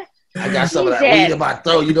dad? I got some of that weed in my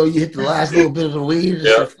throat. You hit the last little bit of the weed.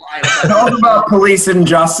 Yeah. Talk about police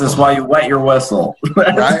injustice while you wet your whistle.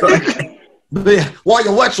 Right? While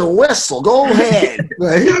you wet your whistle, go ahead.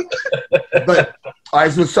 Right? But all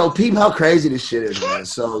right, so peep how crazy this shit is, man.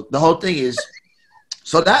 So the whole thing is,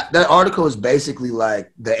 so that article is basically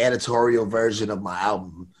like the editorial version of my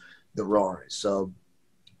album, The Roaring. So,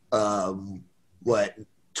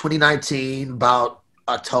 2019, about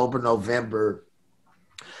October, November.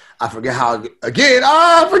 I forget how. Again,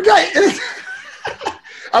 I forget.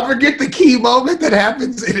 I forget the key moment that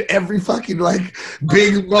happens in every fucking like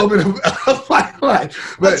big moment of my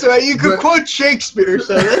life. But, that's right. You could quote Shakespeare.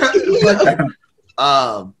 So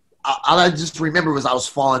all I just remember was I was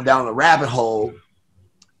falling down a rabbit hole.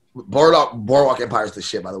 Boardwalk Empire is the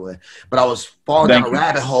shit, by the way. But I was falling down a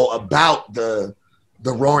rabbit hole about the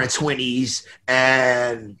Roaring 20s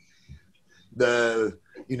and the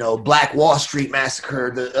Black Wall Street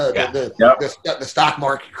massacre, the stock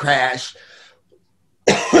market crash.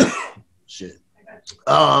 Shit.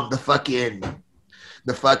 The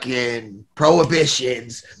fucking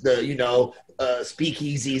prohibitions, the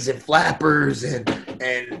speakeasies and flappers and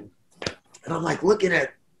I'm like looking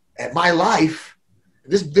at my life.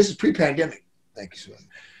 This is pre-pandemic. Thank you, sir.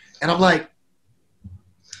 And I'm like,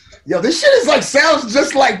 yo, this shit is like sounds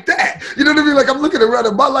just like that. You know what I mean? Like I'm looking around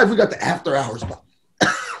at my life. We got the after hours.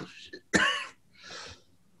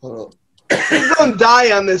 Hold on. You don't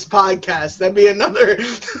die on this podcast. That'd be another.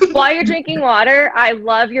 While you're drinking water, I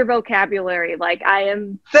love your vocabulary. Like I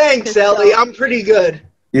am. Thanks, Ellie. I'm pretty good.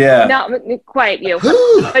 Yeah. Not quite you,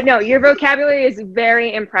 but no, your vocabulary is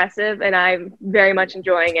very impressive, and I'm very much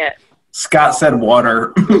enjoying it. Scott said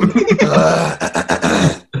water.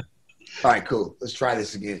 All right, cool. Let's try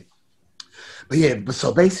this again. But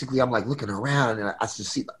so basically, I'm like looking around and I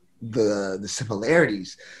just see the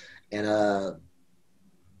similarities, and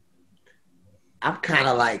I'm kind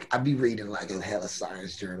of like I be reading like a hella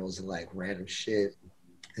science journals and like random shit,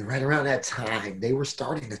 and right around that time, they were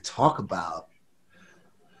starting to talk about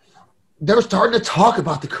the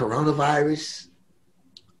coronavirus,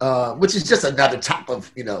 which is just another type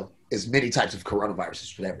of as many types of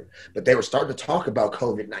coronaviruses, whatever. But they were starting to talk about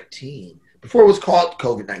COVID-19 before it was called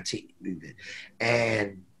COVID-19.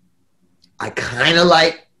 And I kind of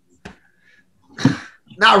like,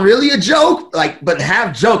 not really a joke, but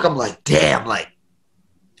half joke. I'm like, damn, I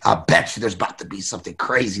bet you there's about to be something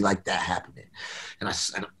crazy like that happening. And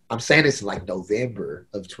I'm saying this in like November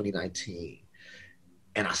of 2019.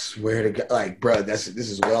 And I swear to God, bro, this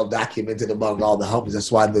is well documented among all the homies.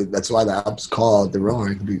 That's why the album's called The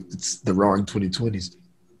Roaring. It's The Roaring 2020s.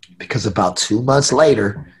 Because about 2 months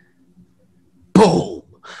later, boom.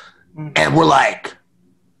 And we're like,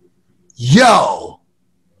 yo.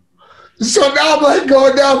 So now I'm like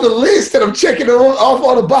going down the list and I'm checking off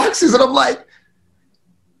all the boxes and I'm like,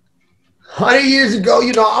 100 years ago,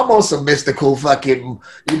 I'm on some mystical fucking,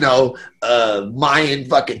 Mayan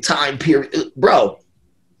fucking time period. Bro.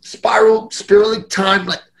 Spiraling time,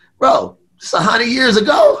 bro, it's 100 years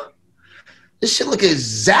ago. This shit look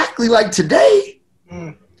exactly like today.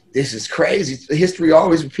 This is crazy. History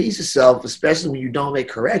always repeats itself, especially when you don't make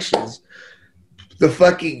corrections.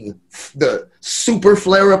 The super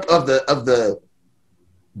flare up of the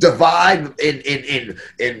divide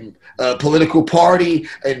in political party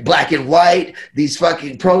and black and white, these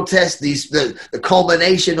fucking protests, the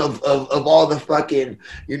culmination of all the fucking,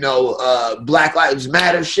 Black Lives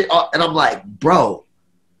Matter shit. And I'm like, bro,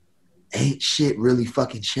 ain't shit really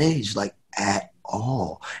fucking changed like at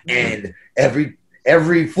all. And every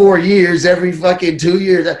 4 years, every fucking 2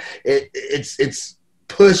 years, it's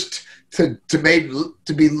pushed to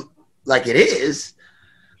be like it is.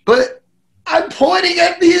 But I'm pointing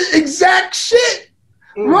at the exact shit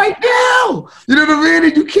right now. You know what I mean?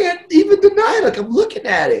 And you can't even deny it. Like, I'm looking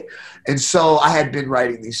at it. And so I had been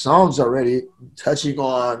writing these songs already, touching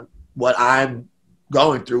on what I'm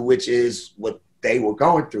going through, which is what they were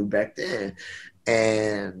going through back then.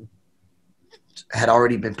 And had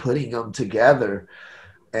already been putting them together.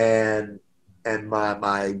 And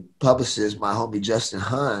my publicist, my homie Justin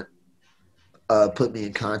Hunt, put me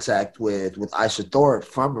in contact with Aisha Thorpe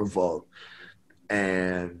from Revolt.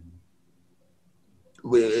 And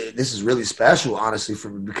this is really special, honestly, for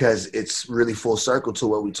me, because it's really full circle to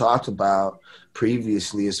what we talked about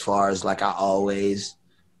previously, as far as like, I always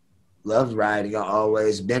loved writing. I've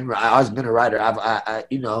always been a writer. I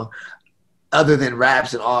other than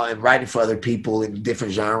raps and all, and writing for other people in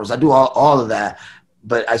different genres, I do all of that,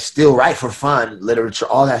 but I still write for fun, literature,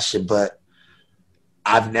 all that shit. But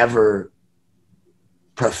I've never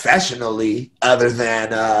professionally, other than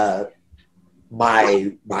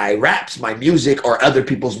my raps, my music, or other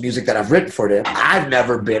people's music that I've written for them, I've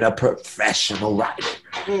never been a professional writer.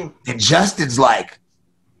 And Justin's like,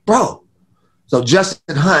 bro. So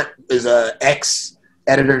Justin Hunt is a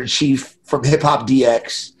ex-editor-in-chief from Hip Hop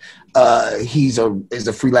DX. He's a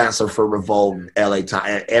freelancer for Revolt and LA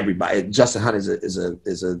Times. Everybody. Justin Hunt is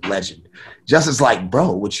a legend. Justin's like,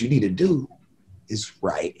 bro, what you need to do is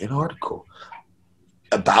write an article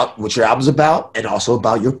about what your album's about, and also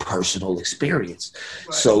about your personal experience.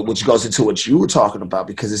 Right. So, which goes into what you were talking about,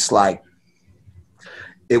 because it's like,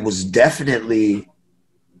 it was definitely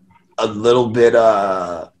a little bit,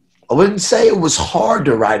 I wouldn't say it was hard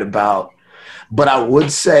to write about, but I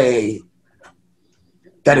would say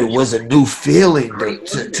that it was a new feeling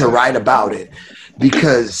to write about it,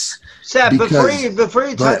 because Seth, before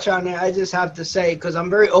you touch on it, I just have to say, because I'm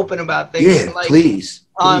very open about things. Yeah, please.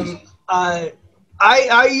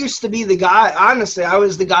 I used to be the guy, honestly, I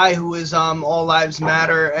was the guy who was All Lives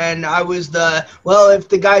Matter, and I was if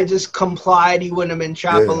the guy just complied, he wouldn't have been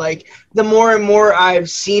shot. Yeah. But like, the more and more I've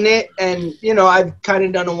seen it, and I've kind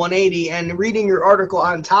of done a 180, and reading your article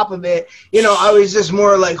on top of it, I was just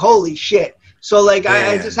more like, holy shit. So like,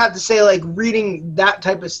 I just have to say, like, reading that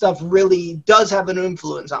type of stuff really does have an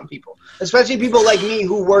influence on people, especially people like me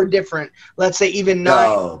who were different, let's say even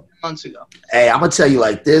 9 months ago. Hey, I'm gonna tell you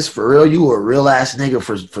like this, for real, you were a real ass nigga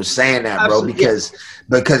for saying that, bro. Absolutely.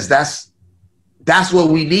 Because that's what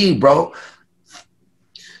we need, bro.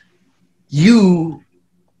 You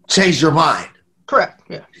changed your mind. Correct.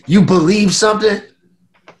 Yeah. You believe something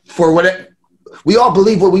for what we all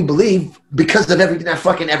believe what we believe because of everything that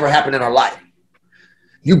fucking ever happened in our life.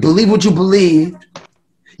 You believe what you believed.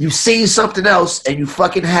 You seen something else, and you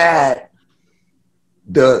fucking had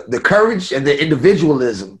the courage and the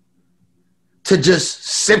individualism to just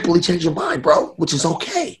simply change your mind, bro, which is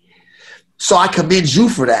okay. So I commend you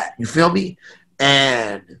for that. You feel me?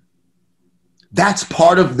 And that's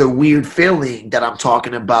part of the weird feeling that I'm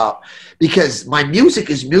talking about, because my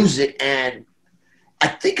music is music, and I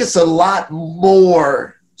think it's a lot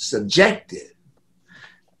more subjective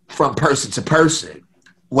from person to person,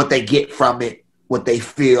 what they get from it, what they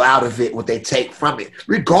feel out of it, what they take from it,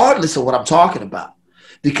 regardless of what I'm talking about.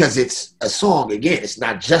 Because it's a song, again, it's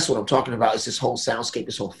not just what I'm talking about, it's this whole soundscape,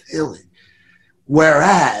 this whole feeling.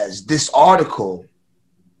 Whereas this article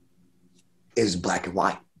is black and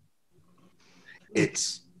white.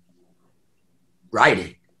 It's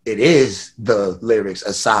writing. It is the lyrics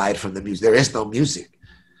aside from the music. There is no music.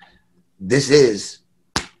 This is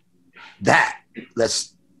that.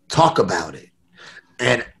 Let's talk about it.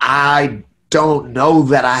 And I don't know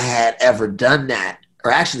that I had ever done that,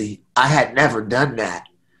 or actually, I had never done that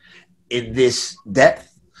in this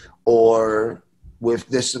depth or with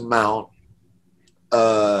this amount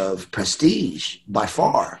of prestige by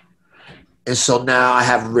far. And so now I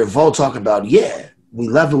have Revolt talking about, yeah, we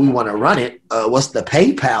love it, we want to run it. What's the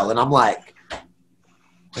PayPal? And I'm like,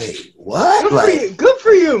 wait, what? Good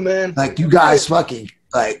for you, man. Like, you guys fucking,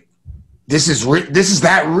 like, this is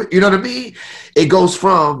that, you know what I mean? It goes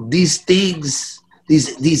from these things,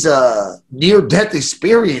 these near-death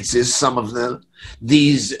experiences, some of them,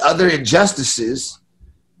 these other injustices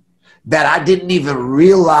that I didn't even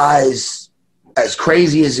realize, as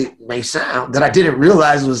crazy as it may sound, that I didn't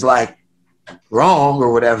realize was like wrong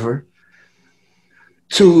or whatever,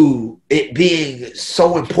 to it being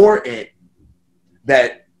so important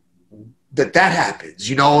that happens,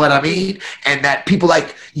 you know what I mean? And that people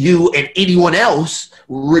like you and anyone else,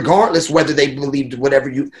 regardless whether they believed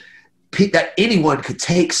whatever that anyone could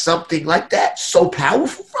take something like that so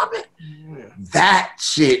powerful from it. That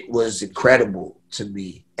shit was incredible to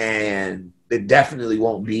me. And it definitely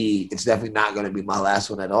it's definitely not going to be my last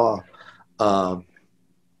one at all.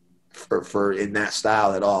 For in that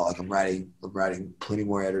style at all. Like I'm writing plenty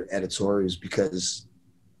more editorials because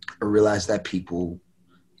I realize that people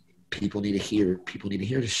need to hear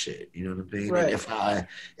the shit. You know what I mean? Right. And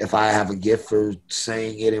if I have a gift for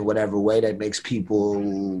saying it in whatever way that makes people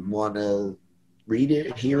want to read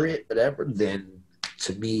it, hear it, whatever, then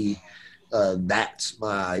to me, that's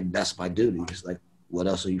my duty. It's like, what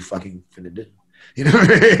else are you fucking finna do? You know what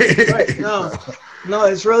I mean? Right. No,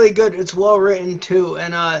 it's really good. It's well written too,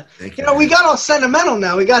 and we got all sentimental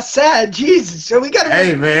now. We got sad, Jesus. So we got.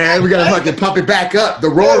 Hey man, we gotta fucking pump it back up. The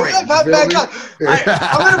roaring. I'm gonna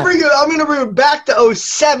bring it back to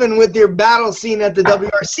 07 with your battle scene at the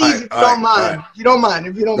WRCs. If you don't mind. If you don't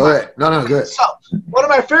mind. Go ahead. No, good. So one of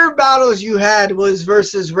my favorite battles you had was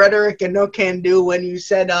versus Rhetoric and No Can Do when you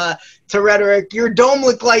said to Rhetoric, your dome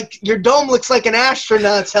looks like an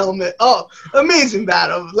astronaut's helmet. Oh, amazing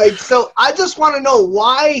battle. Like, so I just want to know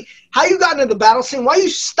how you got into the battle scene, why you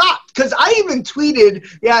stopped. Because I even tweeted,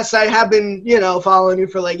 yes, I have been, following you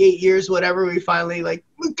for like 8 years, whatever. We finally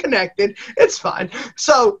we connected. It's fine.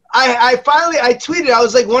 So I tweeted, I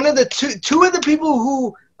was like one of the two of the people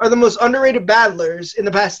who are the most underrated battlers in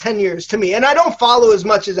the past 10 years to me. And I don't follow as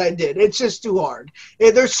much as I did. It's just too hard.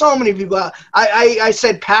 There's so many people out. I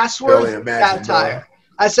said Password, Satire.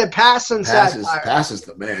 I said Pass and Satire. Pass is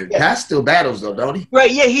the man. Yeah. Pass still battles though, don't he?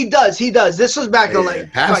 Right, yeah, he does. This was back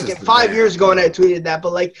in 5 years ago when I tweeted that.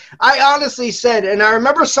 But I honestly said, and I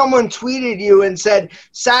remember someone tweeted you and said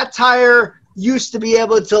Satire used to be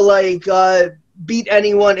able to beat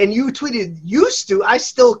anyone, and you tweeted used to. I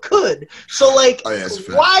still could. So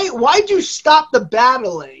why'd you stop the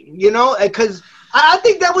battling? Because I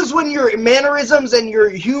think that was when your mannerisms and your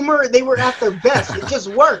humor, they were at their best. It just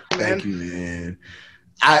worked, man. Thank you, man.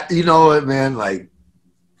 You know what, man?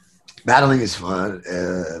 Battling is fun,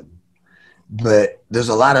 but there's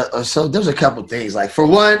a lot of there's a couple things. For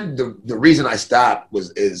one, the reason I stopped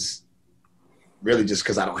is really just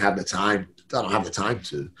because I don't have the time. I don't have the time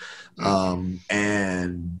to.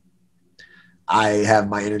 And I have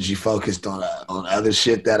my energy focused on other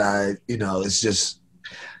shit that it's just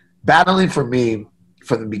battling for me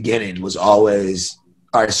from the beginning was always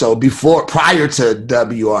all right. So prior to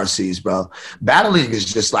WRCs, bro, battling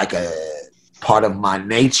is just like a part of my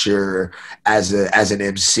nature as an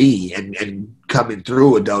MC and coming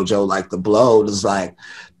through a dojo like the Blow is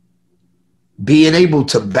being able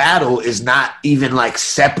to battle is not even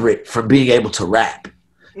separate from being able to rap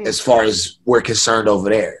as far as we're concerned over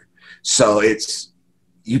there. So it's,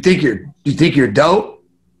 you think you're dope.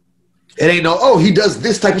 It ain't he does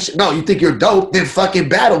this type of shit. No, you think you're dope, then fucking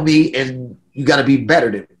battle me and you got to be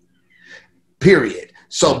better than me. Period.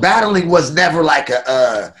 So battling was never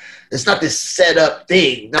it's not this set up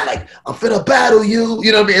thing. Not I'm finna battle you.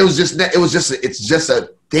 You know what I mean? It's just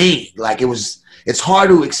a thing. It's hard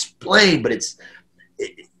to explain, but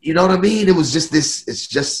you know what I mean? It was just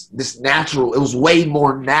this natural. It was way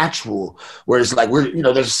more natural. Whereas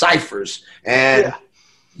there's ciphers and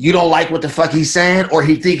you don't like what the fuck he's saying, or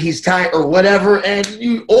he think he's tight or whatever. And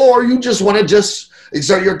you just want to just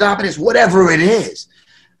exert your dominance, whatever it is.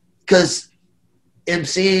 Because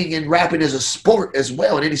MCing and rapping is a sport as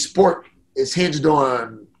well. And any sport is hinged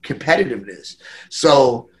on competitiveness.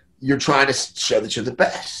 So you're trying to show that you're the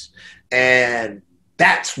best. And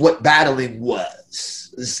that's what battling was.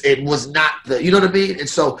 It was not you know what I mean? And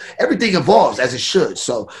so everything evolves as it should.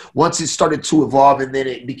 So once it started to evolve and then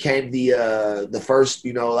it became the first,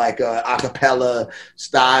 a cappella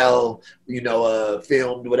style,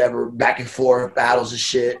 filmed, whatever, back and forth battles and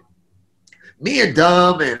shit. Me and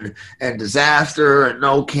Dumb and Disaster and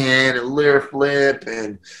No Can and Lyric Flip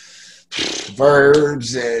and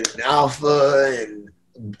Verbs and Alpha and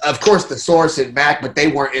of course the Source and Mac, but they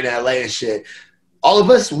weren't in LA and shit. All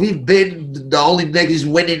of us, we've been the only niggas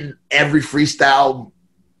winning every freestyle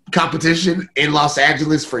competition in Los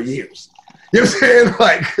Angeles for years. You know what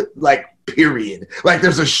I'm saying? Period.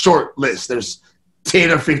 There's a short list. There's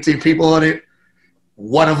 10 or 15 people on it.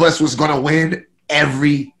 One of us was going to win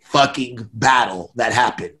every fucking battle that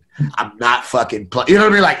happened. I'm not fucking playing. You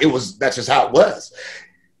know what I mean? That's just how it was.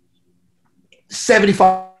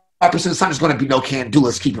 75% of the time there's going to be no can do.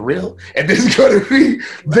 Let's keep it real. And then it's going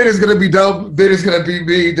to be dumb. Then it's going to be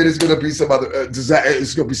me. Then it's going to be some other disaster.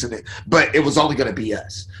 It's going to be something. But it was only going to be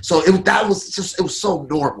us. So it was so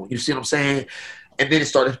normal. You see what I'm saying? And then it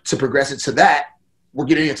started to progress into that. We're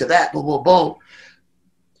getting into that. Boom, boom, boom.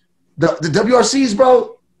 The WRCs,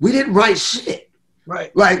 bro, we didn't write shit.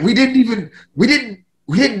 Right. Like we didn't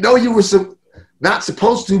know you were not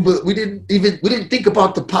supposed to, but we didn't think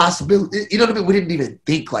about the possibility. You know what I mean? We didn't even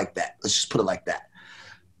think like that. Let's just put it like that.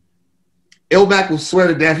 Ilmac will swear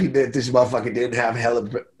to death that this motherfucker didn't have hella.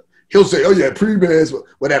 He'll say, "Oh yeah, pre-bands,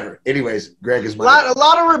 whatever." Anyways, Greg is a lot of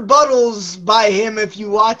rebuttals by him if you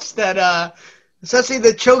watch that. Especially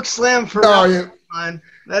the choke slam for. Oh yeah.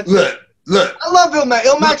 That's Look. I love Ilmac.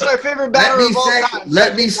 Ilmac's my favorite battler of all time.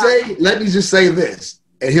 Let me just say this,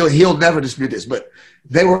 and he'll never dispute this, but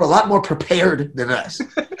they were a lot more prepared than us.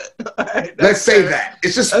 Right, Let's say that.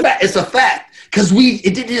 It's just it's a fact. Because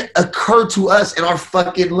it didn't occur to us in our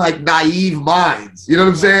fucking like naive minds. You know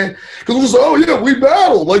what I'm saying? Because we was like, oh yeah, we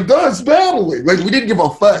battled. Like that's battling. Like we didn't give a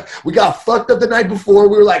fuck. We got fucked up the night before.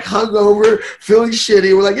 We were like hungover, feeling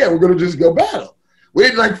shitty. We're like, yeah, we're gonna just go battle. We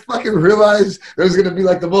didn't like fucking realize there was gonna be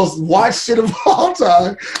like the most watched shit of all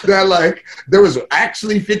time. That like there was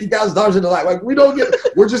actually $50,000 in the life. Like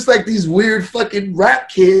we're just like these weird fucking rap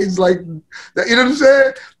kids. Like you know what I'm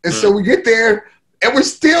saying? And so we get there and we're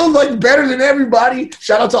still like better than everybody.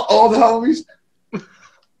 Shout out to all the homies.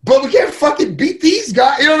 But we can't fucking beat these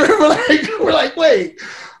guys. You know what I mean? We're like, wait.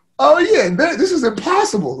 Oh yeah, this is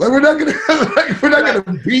impossible. Like we're not gonna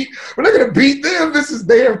beat them.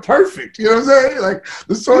 They are perfect. You know what I'm saying? Like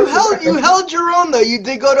you held your own though. You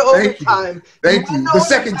did go to overtime. Thank you. The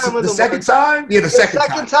second time. Yeah, the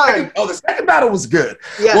second time. Oh, the second battle was good.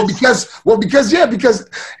 Yes. Because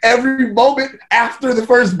every moment after the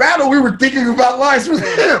first battle, we were thinking about lines for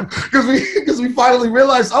them because we finally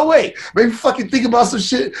realized, oh wait, maybe fucking think about some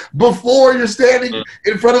shit before you're standing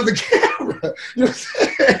in front of the camera. You know what I'm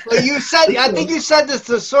saying? Well, I think you said this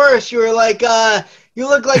to Soros. You were like, you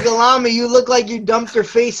look like Alami. You look like you dumped your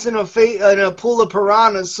face in a pool of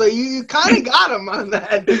piranhas. So you kind of got him on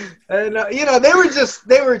that. And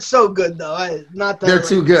they were so good though. They're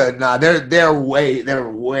too good. Nah, they're way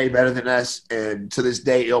better than us. And to this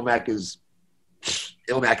day, Ilmac is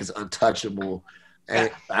untouchable.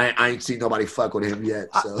 And I ain't seen nobody fuck with him yet.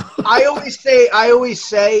 So I always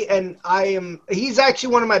say, and he's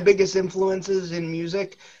actually one of my biggest influences in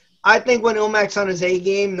music. I think when Ilmac's on his A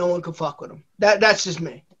game, no one can fuck with him. That's just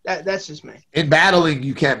me. That's just me. In battling,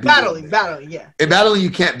 you can't beat battling, yeah. In battling,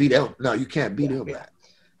 you can't beat him. No, you can't beat Ilmac. Yeah.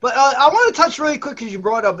 But I want to touch really quick because you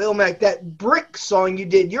brought up Ilmac. That Brick song you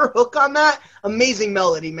did, your hook on that, amazing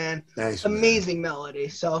melody, man. Thanks, amazing melody.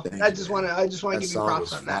 So I just want to give you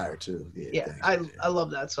props on that. Too. Yeah, I love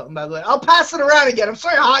that song. By the way, I'll pass it around again. I'm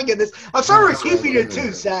sorry how I get this. I'm sorry we're keeping it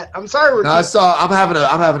too, Sat. I'm sorry we're. No, I'm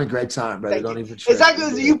having a great time, brother. Don't even.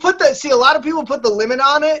 Exactly. You put that. See, a lot of people put the limit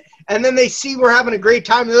on it, and then they see we're having a great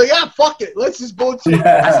time. And they're like, yeah, fuck it, let's just both.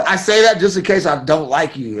 Yeah. I say that just in case I don't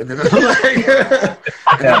like you, and then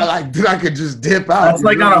I'm like, I could just dip out.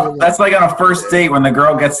 That's like on a first date when the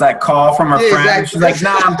girl gets that call from her friend. Exactly. She's like,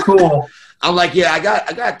 "Nah, I'm cool." I'm like, "Yeah, I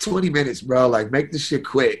got 20 minutes, bro. Like, make this shit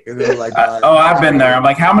quick." And they're like, I've been there. I'm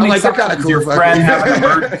like, "How many times does your friend have an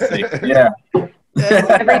emergency?" Yeah.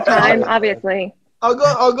 Every time, obviously.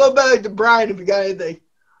 I'll go back to Brian if you got anything.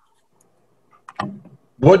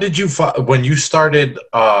 What did you when you started?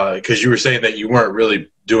 Because you were saying that you weren't really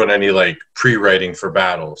doing any like pre-writing for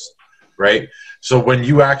battles, right? So when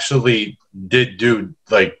you actually did do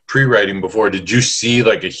like pre-writing before, did you see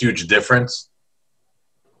like a huge difference?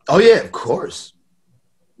 Oh yeah, of course.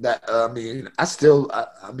 That I'm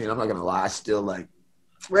not gonna lie, I still like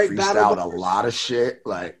freestyled a lot of shit,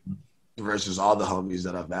 like versus all the homies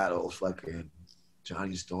that I battled, fucking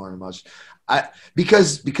Johnny Storm,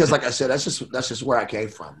 because like I said, that's just where I came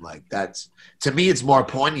from. Like that's, to me, it's more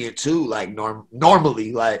poignant too. Like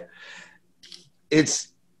normally, like it's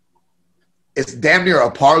damn near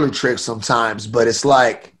a parlor trick sometimes, but it's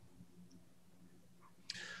like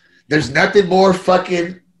there's nothing more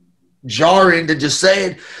fucking jarring than just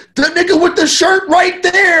saying the nigga with the shirt right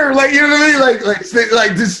there. Like, you know what I mean?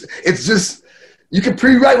 Like this, it's just, you can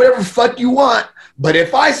pre-write whatever fuck you want, but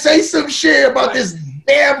if I say some shit about this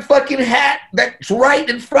damn fucking hat that's right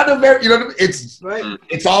in front of every, you know what I mean?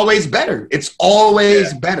 It's always better. It's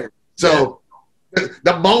always better. So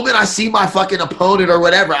the moment I see my fucking opponent or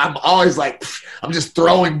whatever, I'm always like, I'm just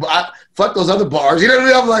throwing, fuck those other bars. You know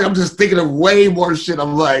what I mean? I'm just thinking of way more shit.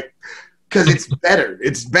 I'm like, because it's better.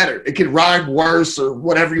 It's better. It can rhyme worse or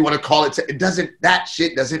whatever you want to call it. That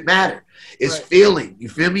shit doesn't matter. It's feeling. You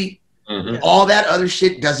feel me? Mhm. All that other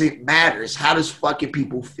shit doesn't matter. It's how does fucking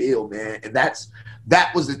people feel, man. And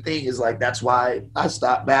that was the thing, is like, that's why I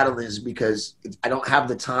stopped battling, is because I don't have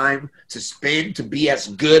the time to spend to be as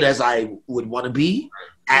good as I would want to be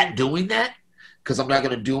at doing that, because I'm not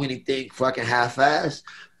going to do anything fucking half-assed.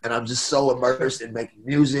 And I'm just so immersed in making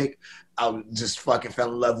music. I just fucking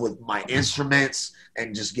fell in love with my instruments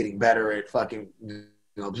and just getting better at fucking,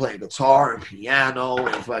 playing guitar and piano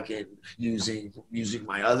and fucking using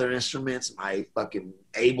my other instruments, my fucking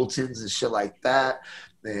Abletons and shit like that.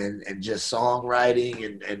 And just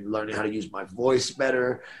songwriting and learning how to use my voice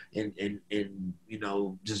better and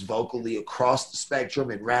just vocally across the spectrum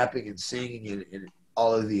and rapping and singing and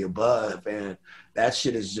all of the above. And that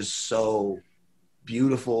shit is just so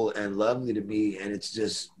beautiful and lovely to me, and it's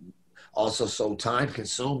just also so time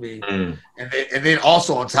consuming. And then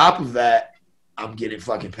also on top of that, I'm getting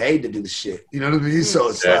fucking paid to do the shit. You know what I mean? So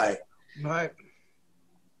it's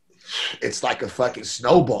it's like a fucking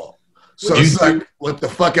snowball. So it's like, what the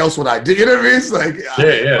fuck else would I do? You know what I mean? It's like,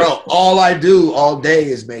 bro, all I do all day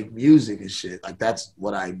is make music and shit. Like, that's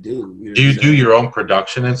what I do. You know do you do your own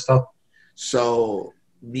production and stuff? So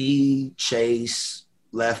me, Chase,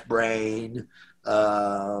 Left Brain.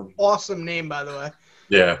 Awesome name, by the way.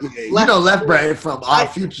 Yeah. Left Brain from Our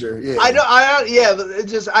Future. Yeah. But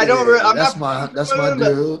it's just I'm that's my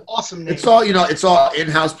dude. Awesome name. It's all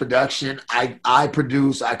in-house production. I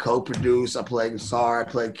produce, I co-produce, I play guitar, I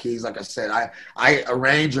play keys. Like I said, I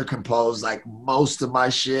arrange or compose like most of my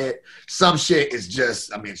shit. Some shit is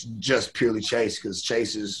just, it's just purely Chase, because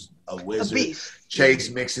Chase is a wizard. A beast. Chase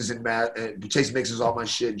mixes Chase mixes all my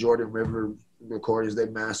shit. Jordan River Recordings, they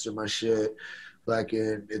master my shit. Like,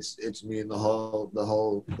 it's me and the whole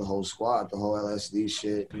squad, the whole LSD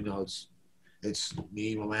shit. It's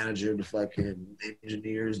me, my manager, the fucking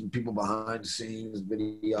engineers, the people behind the scenes,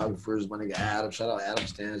 videographers, my nigga Adam. Shout out Adam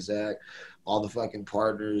Stanzak, all the fucking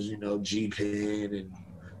partners, G-Pen and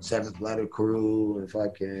Seventh Letter Crew, and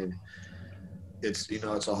fucking. It's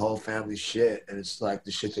it's a whole family shit, and it's like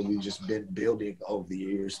the shit that we've just been building over the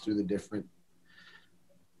years through the different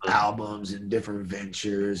albums and different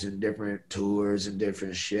ventures and different tours and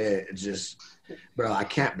different shit. It's just, bro, I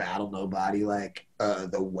can't battle nobody like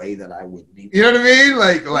the way that I would need. You know what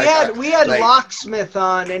I mean? We had Locksmith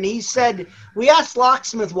on, and he said, we asked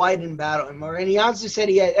Locksmith why he didn't battle him, and he honestly said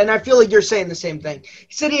he had, and I feel like you're saying the same thing.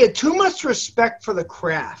 He said he had too much respect for the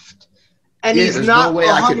craft. And he's there's not no way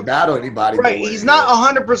I can battle anybody. Right, he's not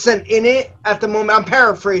 100% in it at the moment. I'm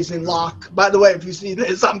paraphrasing, Locke. By the way, if you see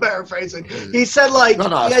this, I'm paraphrasing. He said,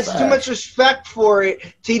 he has too much respect for it,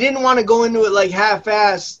 so he didn't want to go into it like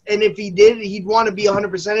half-assed. And if he did, he'd want to be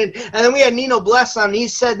 100% in. And then we had Nino Bless on. He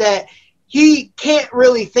said that he can't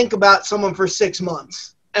really think about someone for 6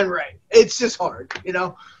 months. And it's just hard,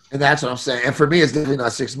 And that's what I'm saying. And for me, it's definitely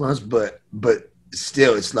not 6 months, but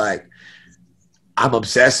still, it's like I'm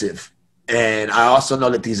obsessive. And I also know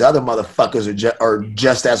that these other motherfuckers are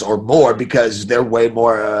just as or more, because they're way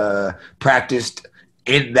more practiced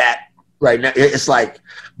in that right now. It's like,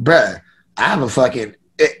 bruh, I have a fucking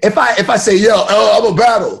 – if I say, I'm a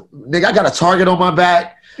battle, nigga, I got a target on my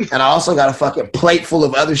back, and I also got a fucking plate full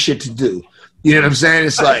of other shit to do. You know what I'm saying?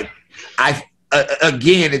 It's like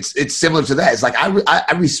again, it's similar to that. It's like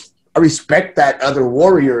I respect that other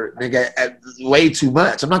warrior, nigga, way too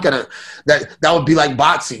much. I'm not gonna. That would be like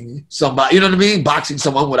boxing somebody. You know what I mean? Boxing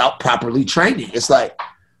someone without properly training. It's like,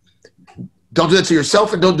 don't do that to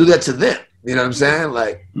yourself and don't do that to them. You know what I'm saying?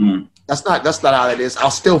 Like, that's not how that is. I'll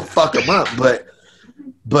still fuck them up,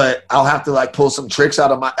 but I'll have to like pull some tricks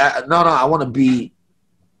out of my. No, I want to be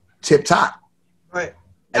tip top. Right.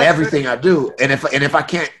 At everything I do, and if I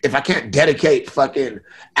can't dedicate fucking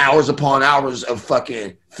hours upon hours of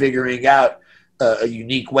fucking figuring out a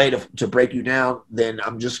unique way to break you down, then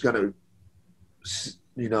I'm just gonna,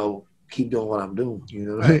 keep doing what I'm doing.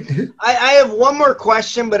 I have one more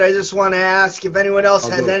question, but I just want to ask if anyone else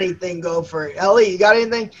has anything. Go for it. Ellie, you got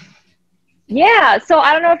anything? Yeah. So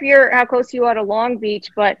I don't know how close you are to Long Beach,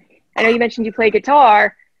 but I know you mentioned you play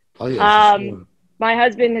guitar. Oh yeah. Sure. My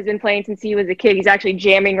husband has been playing since he was a kid. He's actually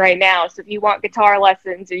jamming right now. So if you want guitar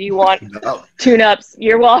lessons or you want tune-ups,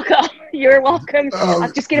 you're welcome. You're welcome.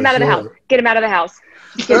 Just get him out of the house. Get him out of the house.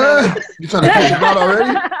 You trying to push him out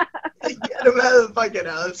already? Get him out of the fucking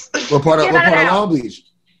house. What part of Long Beach?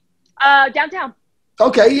 Downtown.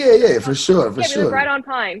 Okay, yeah, for sure. We live right on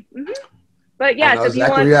Pine. Mm-hmm. But yeah, so if you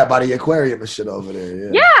want, where you're at, by the aquarium and shit over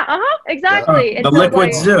there. Yeah, exactly. The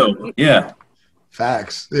Liquid Zoo. Yeah.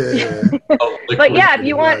 Facts. Yeah. But yeah,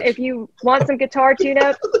 if you want some guitar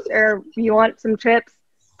tune-ups or you want some tips,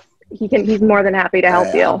 he's more than happy to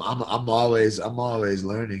help you. I'm always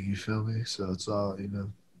learning. You feel me? So it's all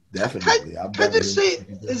Definitely. Can I just say,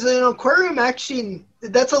 is an aquarium actually,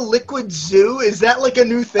 that's a liquid zoo? Is that like a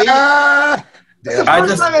new thing? That's the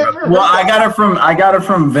first time I've ever heard I got it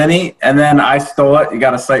from Vinny, and then I stole it. You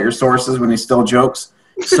got to cite your sources when he still jokes.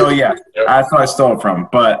 So yeah, that's what I stole it from.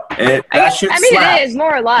 But that shit slaps. It is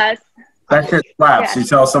more or less. That shit slaps. Yeah. You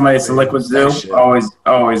tell somebody it's a liquid zoo,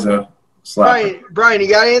 always a slap. Brian, you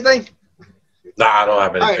got anything? Nah, I don't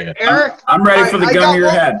have anything. All right, Eric, I'm ready for the gun to your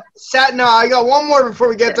head. I got one more before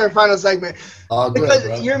we get to our final segment.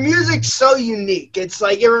 Good, your music's so unique. It's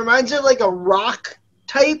like, it reminds you of like a rock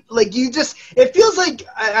type. Like it feels like,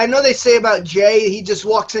 I know they say about Jay, he just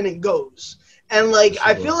walks in and goes. And like,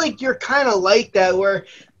 I feel like you're kind of like that, where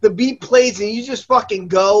the beat plays and you just fucking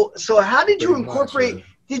go. So how did you incorporate,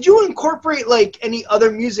 like any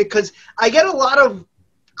other music? Because I get a lot of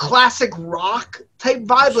classic rock type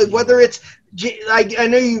vibe, like whether it's, I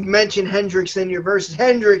know you mentioned Hendrix in your verses,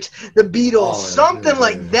 Hendrix, the Beatles, something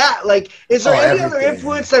like that. Like, is there any other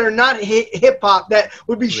influence that are not hip hop that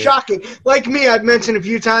would be shocking? Like me, I've mentioned a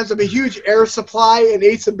few times, I'm a huge Air Supply and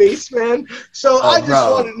Ace of Base fan. So I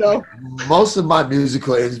just want to know. Most of my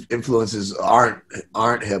musical influences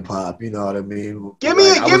aren't hip hop. You know what I mean? Give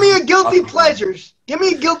me a guilty pleasures. Give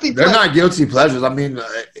me a guilty pleasure. They're not guilty pleasures. I mean,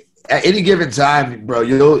 at any given time, bro,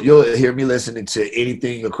 you'll hear me listening to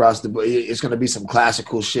anything across the board. It's gonna be some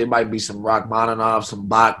classical shit, might be some Rachmaninoff, some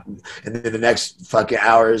Bach, and then the next fucking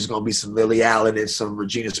hour is gonna be some Lily Allen and some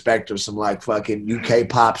Regina Spektor, some like fucking UK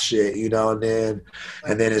pop shit, you know. And then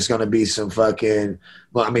it's gonna be some fucking.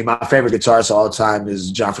 Well, I mean, my favorite guitarist of all time is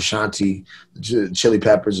John Frusciante. Chili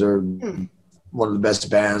Peppers are one of the best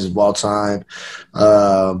bands of all time.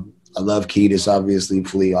 I love Kiedis, obviously.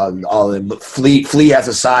 Flea, all in. But Flea has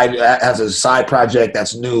a side project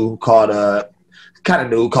that's new called kind of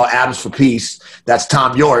new called Atoms for Peace. That's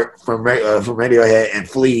Tom York from Radiohead and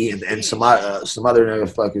Flea and some other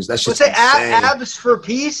motherfuckers. That's just Abs for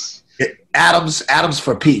Peace. Atoms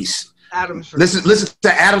for Peace. Listen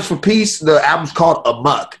to Atoms for Peace. The album's called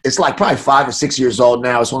Amok. It's like probably 5 or 6 years old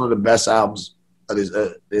now. It's one of the best albums.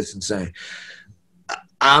 It's insane.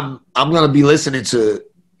 I'm gonna be listening to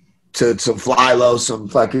some Fly-Lo, some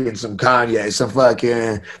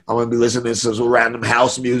Kanye, I'm gonna be listening to some random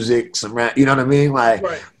house music, you know what I mean? Like,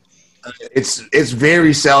 right. It's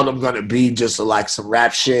very seldom gonna be just like some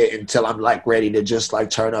rap shit until I'm like ready to just like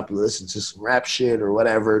turn up and listen to some rap shit or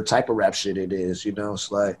whatever type of rap shit it is, you know? It's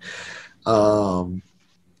like, I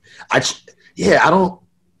don't.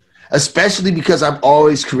 Especially because I'm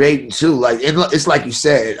always creating too. Like, it's like you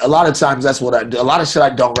said, a lot of times that's what I do. A lot of shit I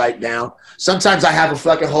don't write down. Sometimes I have a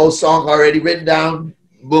fucking whole song already written down,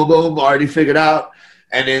 boom, boom, already figured out.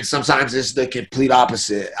 And then sometimes it's the complete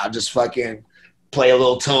opposite. I'll just fucking play a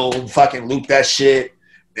little tune, fucking loop that shit,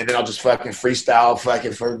 and then I'll just fucking freestyle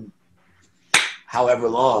fucking for however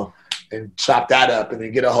long and chop that up and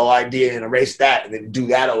then get a whole idea and erase that and then do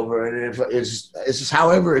that over. And then it's just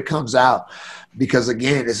however it comes out. Because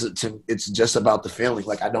again, it's just about the feeling.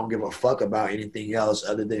 Like, I don't give a fuck about anything else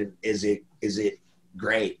other than is it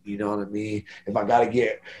great? You know what I mean? If I gotta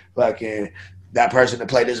get fucking that person to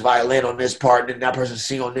play this violin on this part, and then that person to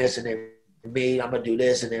sing on this, and then me, I'm gonna do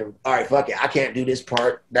this, and then all right, fuck it, I can't do this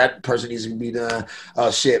part. That person needs to be done. Oh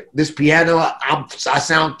shit, this piano, I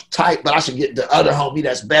sound tight, but I should get the other homie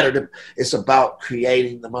that's better. It's about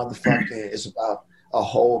creating the motherfucking. It's about a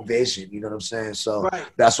whole vision, you know what I'm saying? So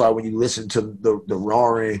That's why when you listen to the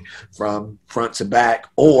roaring from front to back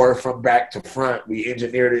or from back to front, we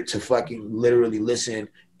engineered it to fucking literally listen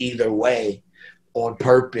either way on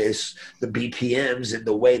purpose. The BPMs and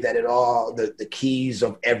the way that it all, the keys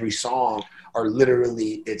of every song are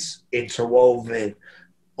literally, it's interwoven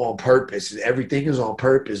on purpose. Everything is on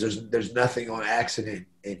purpose. There's nothing on accident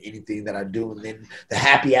in anything that I do. And then the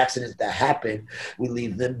happy accidents that happen, we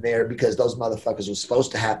leave them there because those motherfuckers were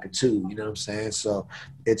supposed to happen too. You know what I'm saying? So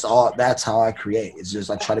that's how I create. It's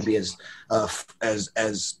just I try to be as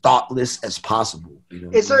thoughtless as possible. You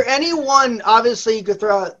know is there anyone, obviously you could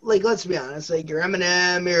throw out, like, let's be honest, like your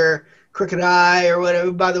Eminem, your Crooked Eye or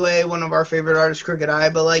whatever. By the way, one of our favorite artists, Crooked Eye.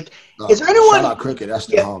 But like, is there anyone? Shout out Crooked, that's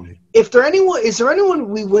the homie. Is there anyone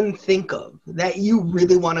we wouldn't think of that you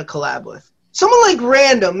really want to collab with? Someone like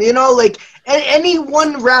random, you know, like any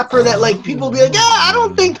one rapper that like people be like, yeah, I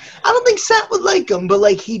don't think Seth would like him, but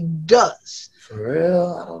like he does. For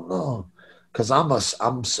real, I don't know, cause I'm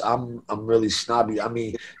really snobby. I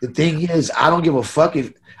mean, the thing is, I don't give a fuck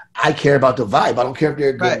if I care about the vibe. I don't care if they're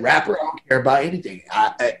a good rapper. I don't care about anything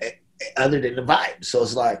other than the vibe. So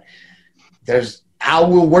it's like I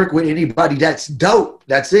will work with anybody that's dope.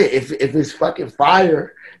 That's it. If it's fucking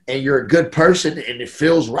fire and you're a good person and it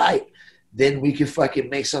feels right, then we can fucking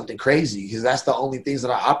make something crazy, because that's the only things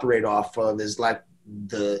that I operate off of is like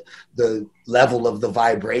the level of the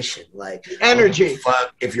vibration, like energy.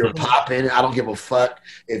 Fuck if you're popping, I don't give a fuck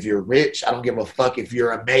if you're rich, I don't give a fuck if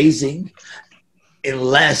you're amazing,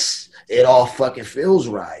 unless it all fucking feels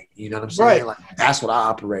right. You know what I'm saying? Right. Like that's what I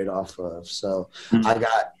operate off of. So I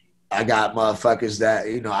got motherfuckers that,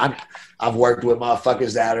 you know, I've worked with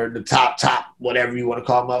motherfuckers that are the top, whatever you want to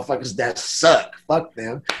call motherfuckers that suck. Fuck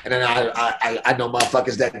them. And then I know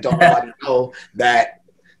motherfuckers that don't nobody know that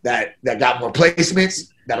got more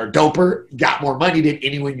placements, that are doper, got more money than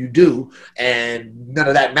anyone you do, and none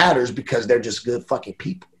of that matters because they're just good fucking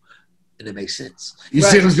people. And it makes sense. You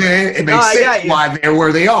see what I'm saying? It makes sense why they're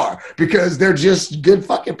where they are, because they're just good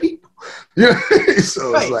fucking people. Yeah.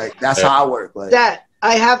 So it's like that's how I work. Like that.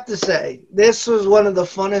 I have to say, this was one of the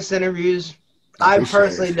funnest interviews I've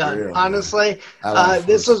personally done. Real, honestly,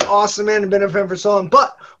 this was awesome, man. I've been a fan for so long.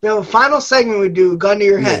 But we have a final segment we do, gun to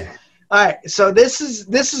your head. All right, so this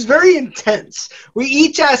is very intense. We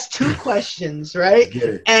each ask 2 questions, right?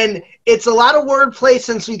 And it's a lot of wordplay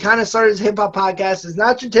since we kind of started this hip-hop podcast. It's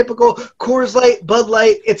not your typical Coors Light, Bud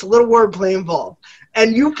Light. It's a little wordplay involved.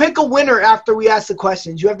 And you pick a winner after we ask the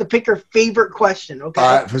questions. You have to pick your favorite question, okay?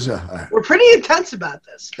 All right, for sure. All right. We're pretty intense about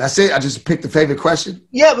this. That's it? I just picked the favorite question?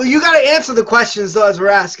 Yeah, but you got to answer the questions, though, as we're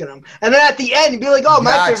asking them. And then at the end, you'd be like, oh,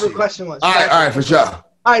 my favorite question was. All right, for sure.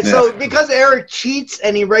 All right, so because Eric cheats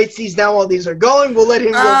and he writes these down while these are going, we'll let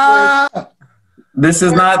him go first. This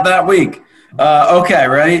is not that week. Okay,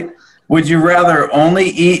 ready? Would you rather only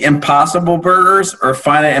eat Impossible burgers or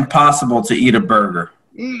find it impossible to eat a burger?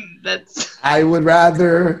 I would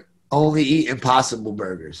rather only eat Impossible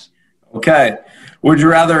burgers. Okay. Would you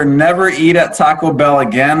rather never eat at Taco Bell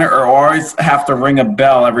again or always have to ring a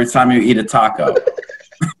bell every time you eat a taco?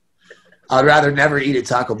 I'd rather never eat at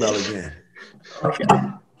Taco Bell again. Okay.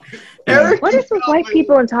 Eric, what is with white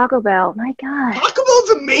people in Taco Bell? My God. Taco Bell's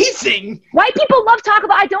amazing. White people love Taco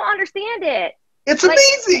Bell. I don't understand it. It's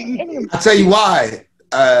amazing. I'll tell you why.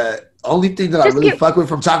 Only thing that I really fuck with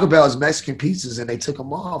from Taco Bell is Mexican pizzas, and they took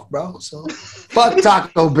them off, bro. So fuck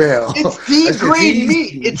Taco Bell. It's D-grade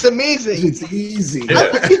meat. It's amazing. It's easy.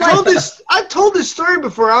 I've told this story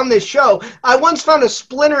before on this show. I once found a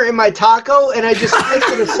splinter in my taco, and I just flicked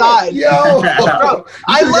it aside. Yo, bro,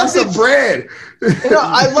 I loved it. Bread.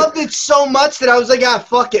 I loved it so much that I was like,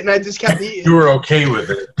 fuck it, and I just kept eating. You were okay with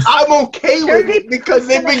it. I'm okay with it because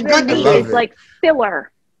they've been good to me. It's like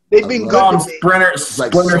filler. They've been good to me.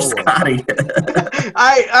 Splinter Scotty. All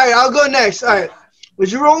right, I'll go next. All right.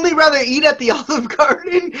 Would you only rather eat at the Olive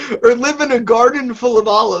Garden or live in a garden full of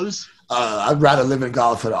olives? I'd rather live in a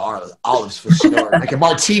garden full of olives for sure. Making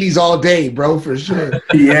martinis all day, bro, for sure.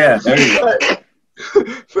 Yeah, there you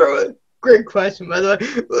go. Great question, by the way.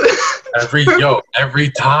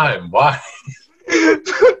 Every time. Why?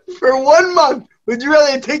 For 1 month, would you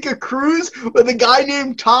rather take a cruise with a guy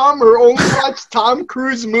named Tom or only watch Tom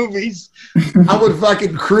Cruise movies? I would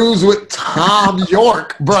fucking cruise with Tom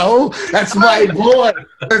York, bro. That's my boy.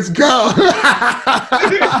 Let's go.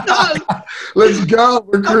 Let's go.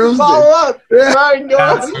 We're cruising. Follow up. Yeah. Right,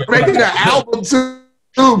 We're making an album too,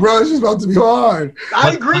 bro. It's just about to be hard.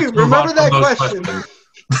 I agree. Remember that question.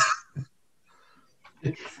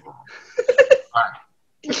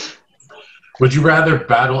 Would you rather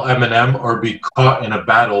battle Eminem or be caught in a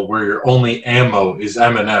battle where your only ammo is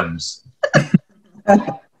M&M's?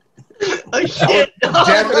 Oh, shit. I'd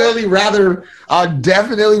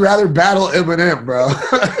definitely rather battle Eminem, bro.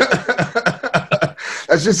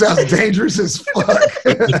 That just sounds dangerous as fuck.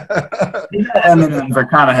 M&M's are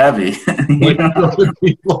kind of heavy.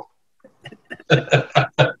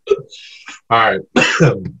 All right.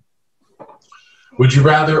 Would you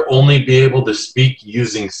rather only be able to speak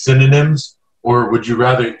using synonyms, or would you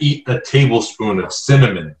rather eat a tablespoon of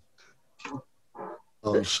cinnamon?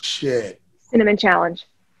 Oh, shit. Cinnamon challenge.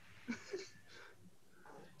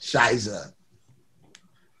 Shiza.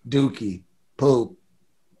 Dookie. Poop.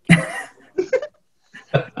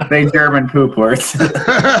 They German poop words.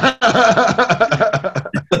 That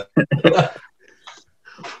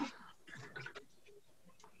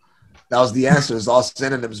was the answer. It's all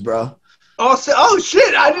synonyms, bro. Oh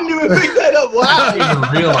shit! I didn't even pick that up. Wow. I didn't even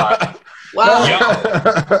realize. Wow.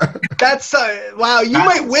 That's wow. You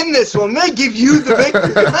might win this one. I give you the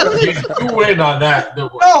victory. You win on that. No,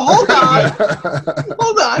 hold on.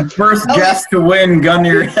 Hold on. First guest to win, gun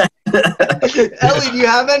your head. Ellie, do you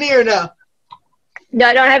have any or no? No,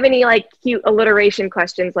 I don't have any like cute alliteration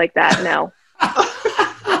questions like that. No.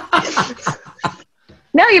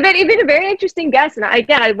 No, you've been a very interesting guest, and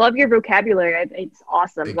I love your vocabulary. It's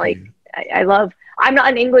awesome. Thank you. I love. I'm not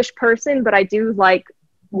an English person, but I do like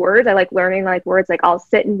words. I like learning like words. Like I'll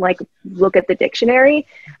sit and like look at the dictionary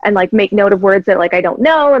and like make note of words that like I don't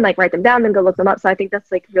know and like write them down and go look them up. So I think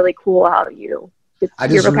that's like really cool how your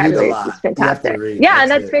vocabulary is fantastic. Yeah,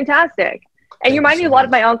 and that's fantastic. And you remind me a lot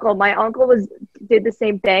of my uncle. My uncle did the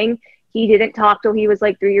same thing. He didn't talk till he was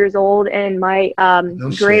like 3 years old. And my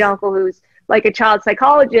great uncle, who's like a child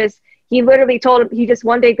psychologist, he literally told him, he just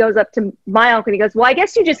one day goes up to my uncle and he goes, well, I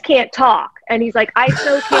guess you just can't talk. And he's like, I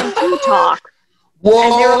so can too talk. Whoa.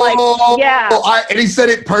 And they were like, yeah. And he said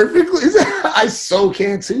it perfectly. I so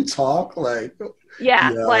can too talk. Like, yeah,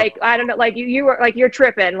 like, I don't know, like you were like, you're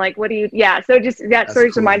tripping. Like, what do you, so just that story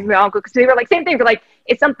just reminds me of my uncle. Cause they were like, same thing. They're like,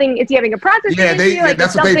 it's something, is he having a process? Yeah, like,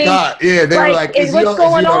 that's what they thought. Yeah, they were like, is he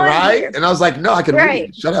all right? Here? And I was like, no, I can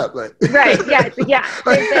read. Shut up. Like. Right, yeah, same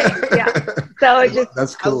thing. Yeah. So it's just.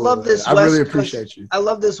 That's cool. I love this. I really appreciate you. I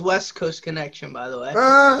love this West Coast connection, by the way.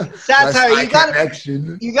 Satire,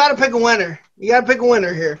 you gotta pick a winner. You gotta pick a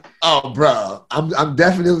winner here. Oh, bro, I'm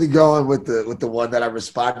definitely going with the one that I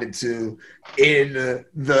responded to in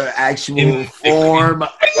the actual form,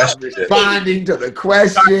 responding to the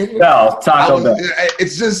question. Taco Bell.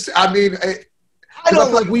 It's just, I mean, I feel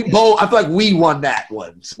like we won that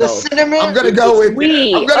one. So the cinnamon. I'm gonna go with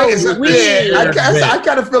we. I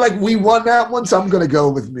kind of feel like we won that one, so I'm gonna go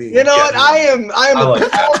with me. You know what? I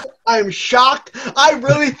am shocked. I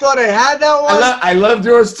really thought I had that one. I loved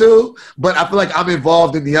yours too, but I feel like I'm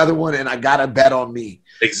involved in the other one, and I gotta bet on me.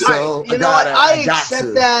 Exactly. So I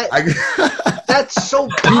accept that. That's so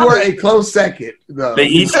common. You were a close second. Though. They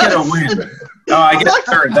each get a win. Oh, I get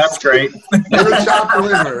third. That's great. You're a chopped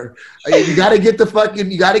liver. You gotta get the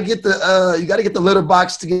litter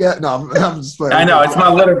box together. No, I'm just playing. I know it's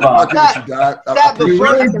my litter box.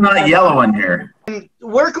 It's not yellow in here.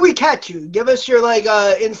 Where can we catch you? Give us your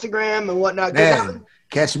Instagram and whatnot. Man,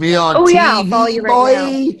 catch me on TV, I'll follow you right boy.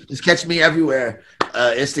 Now. Just catch me everywhere.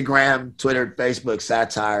 Instagram, Twitter, Facebook,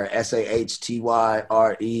 Satire,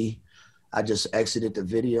 SAHTYRE. I just exited the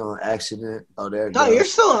video on accident. Oh, there it goes. No, you're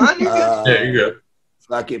still on. You're good. Yeah, you're good.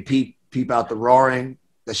 Fucking peep out the roaring.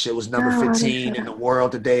 That shit was number 15 in the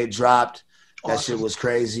world the day it dropped. That shit was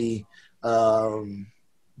crazy. The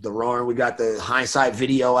roaring, we got the hindsight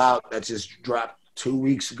video out that just dropped 2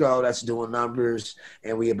 weeks ago. That's doing numbers.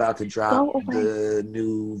 And we about to drop the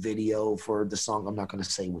new video for the song. I'm not going to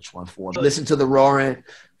say which one for. Listen to the roaring.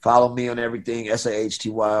 Follow me on everything.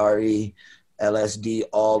 SAHTYRE. LSD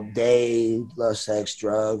all day. Love sex,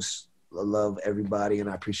 drugs. I love everybody, and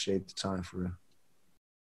I appreciate the time for real.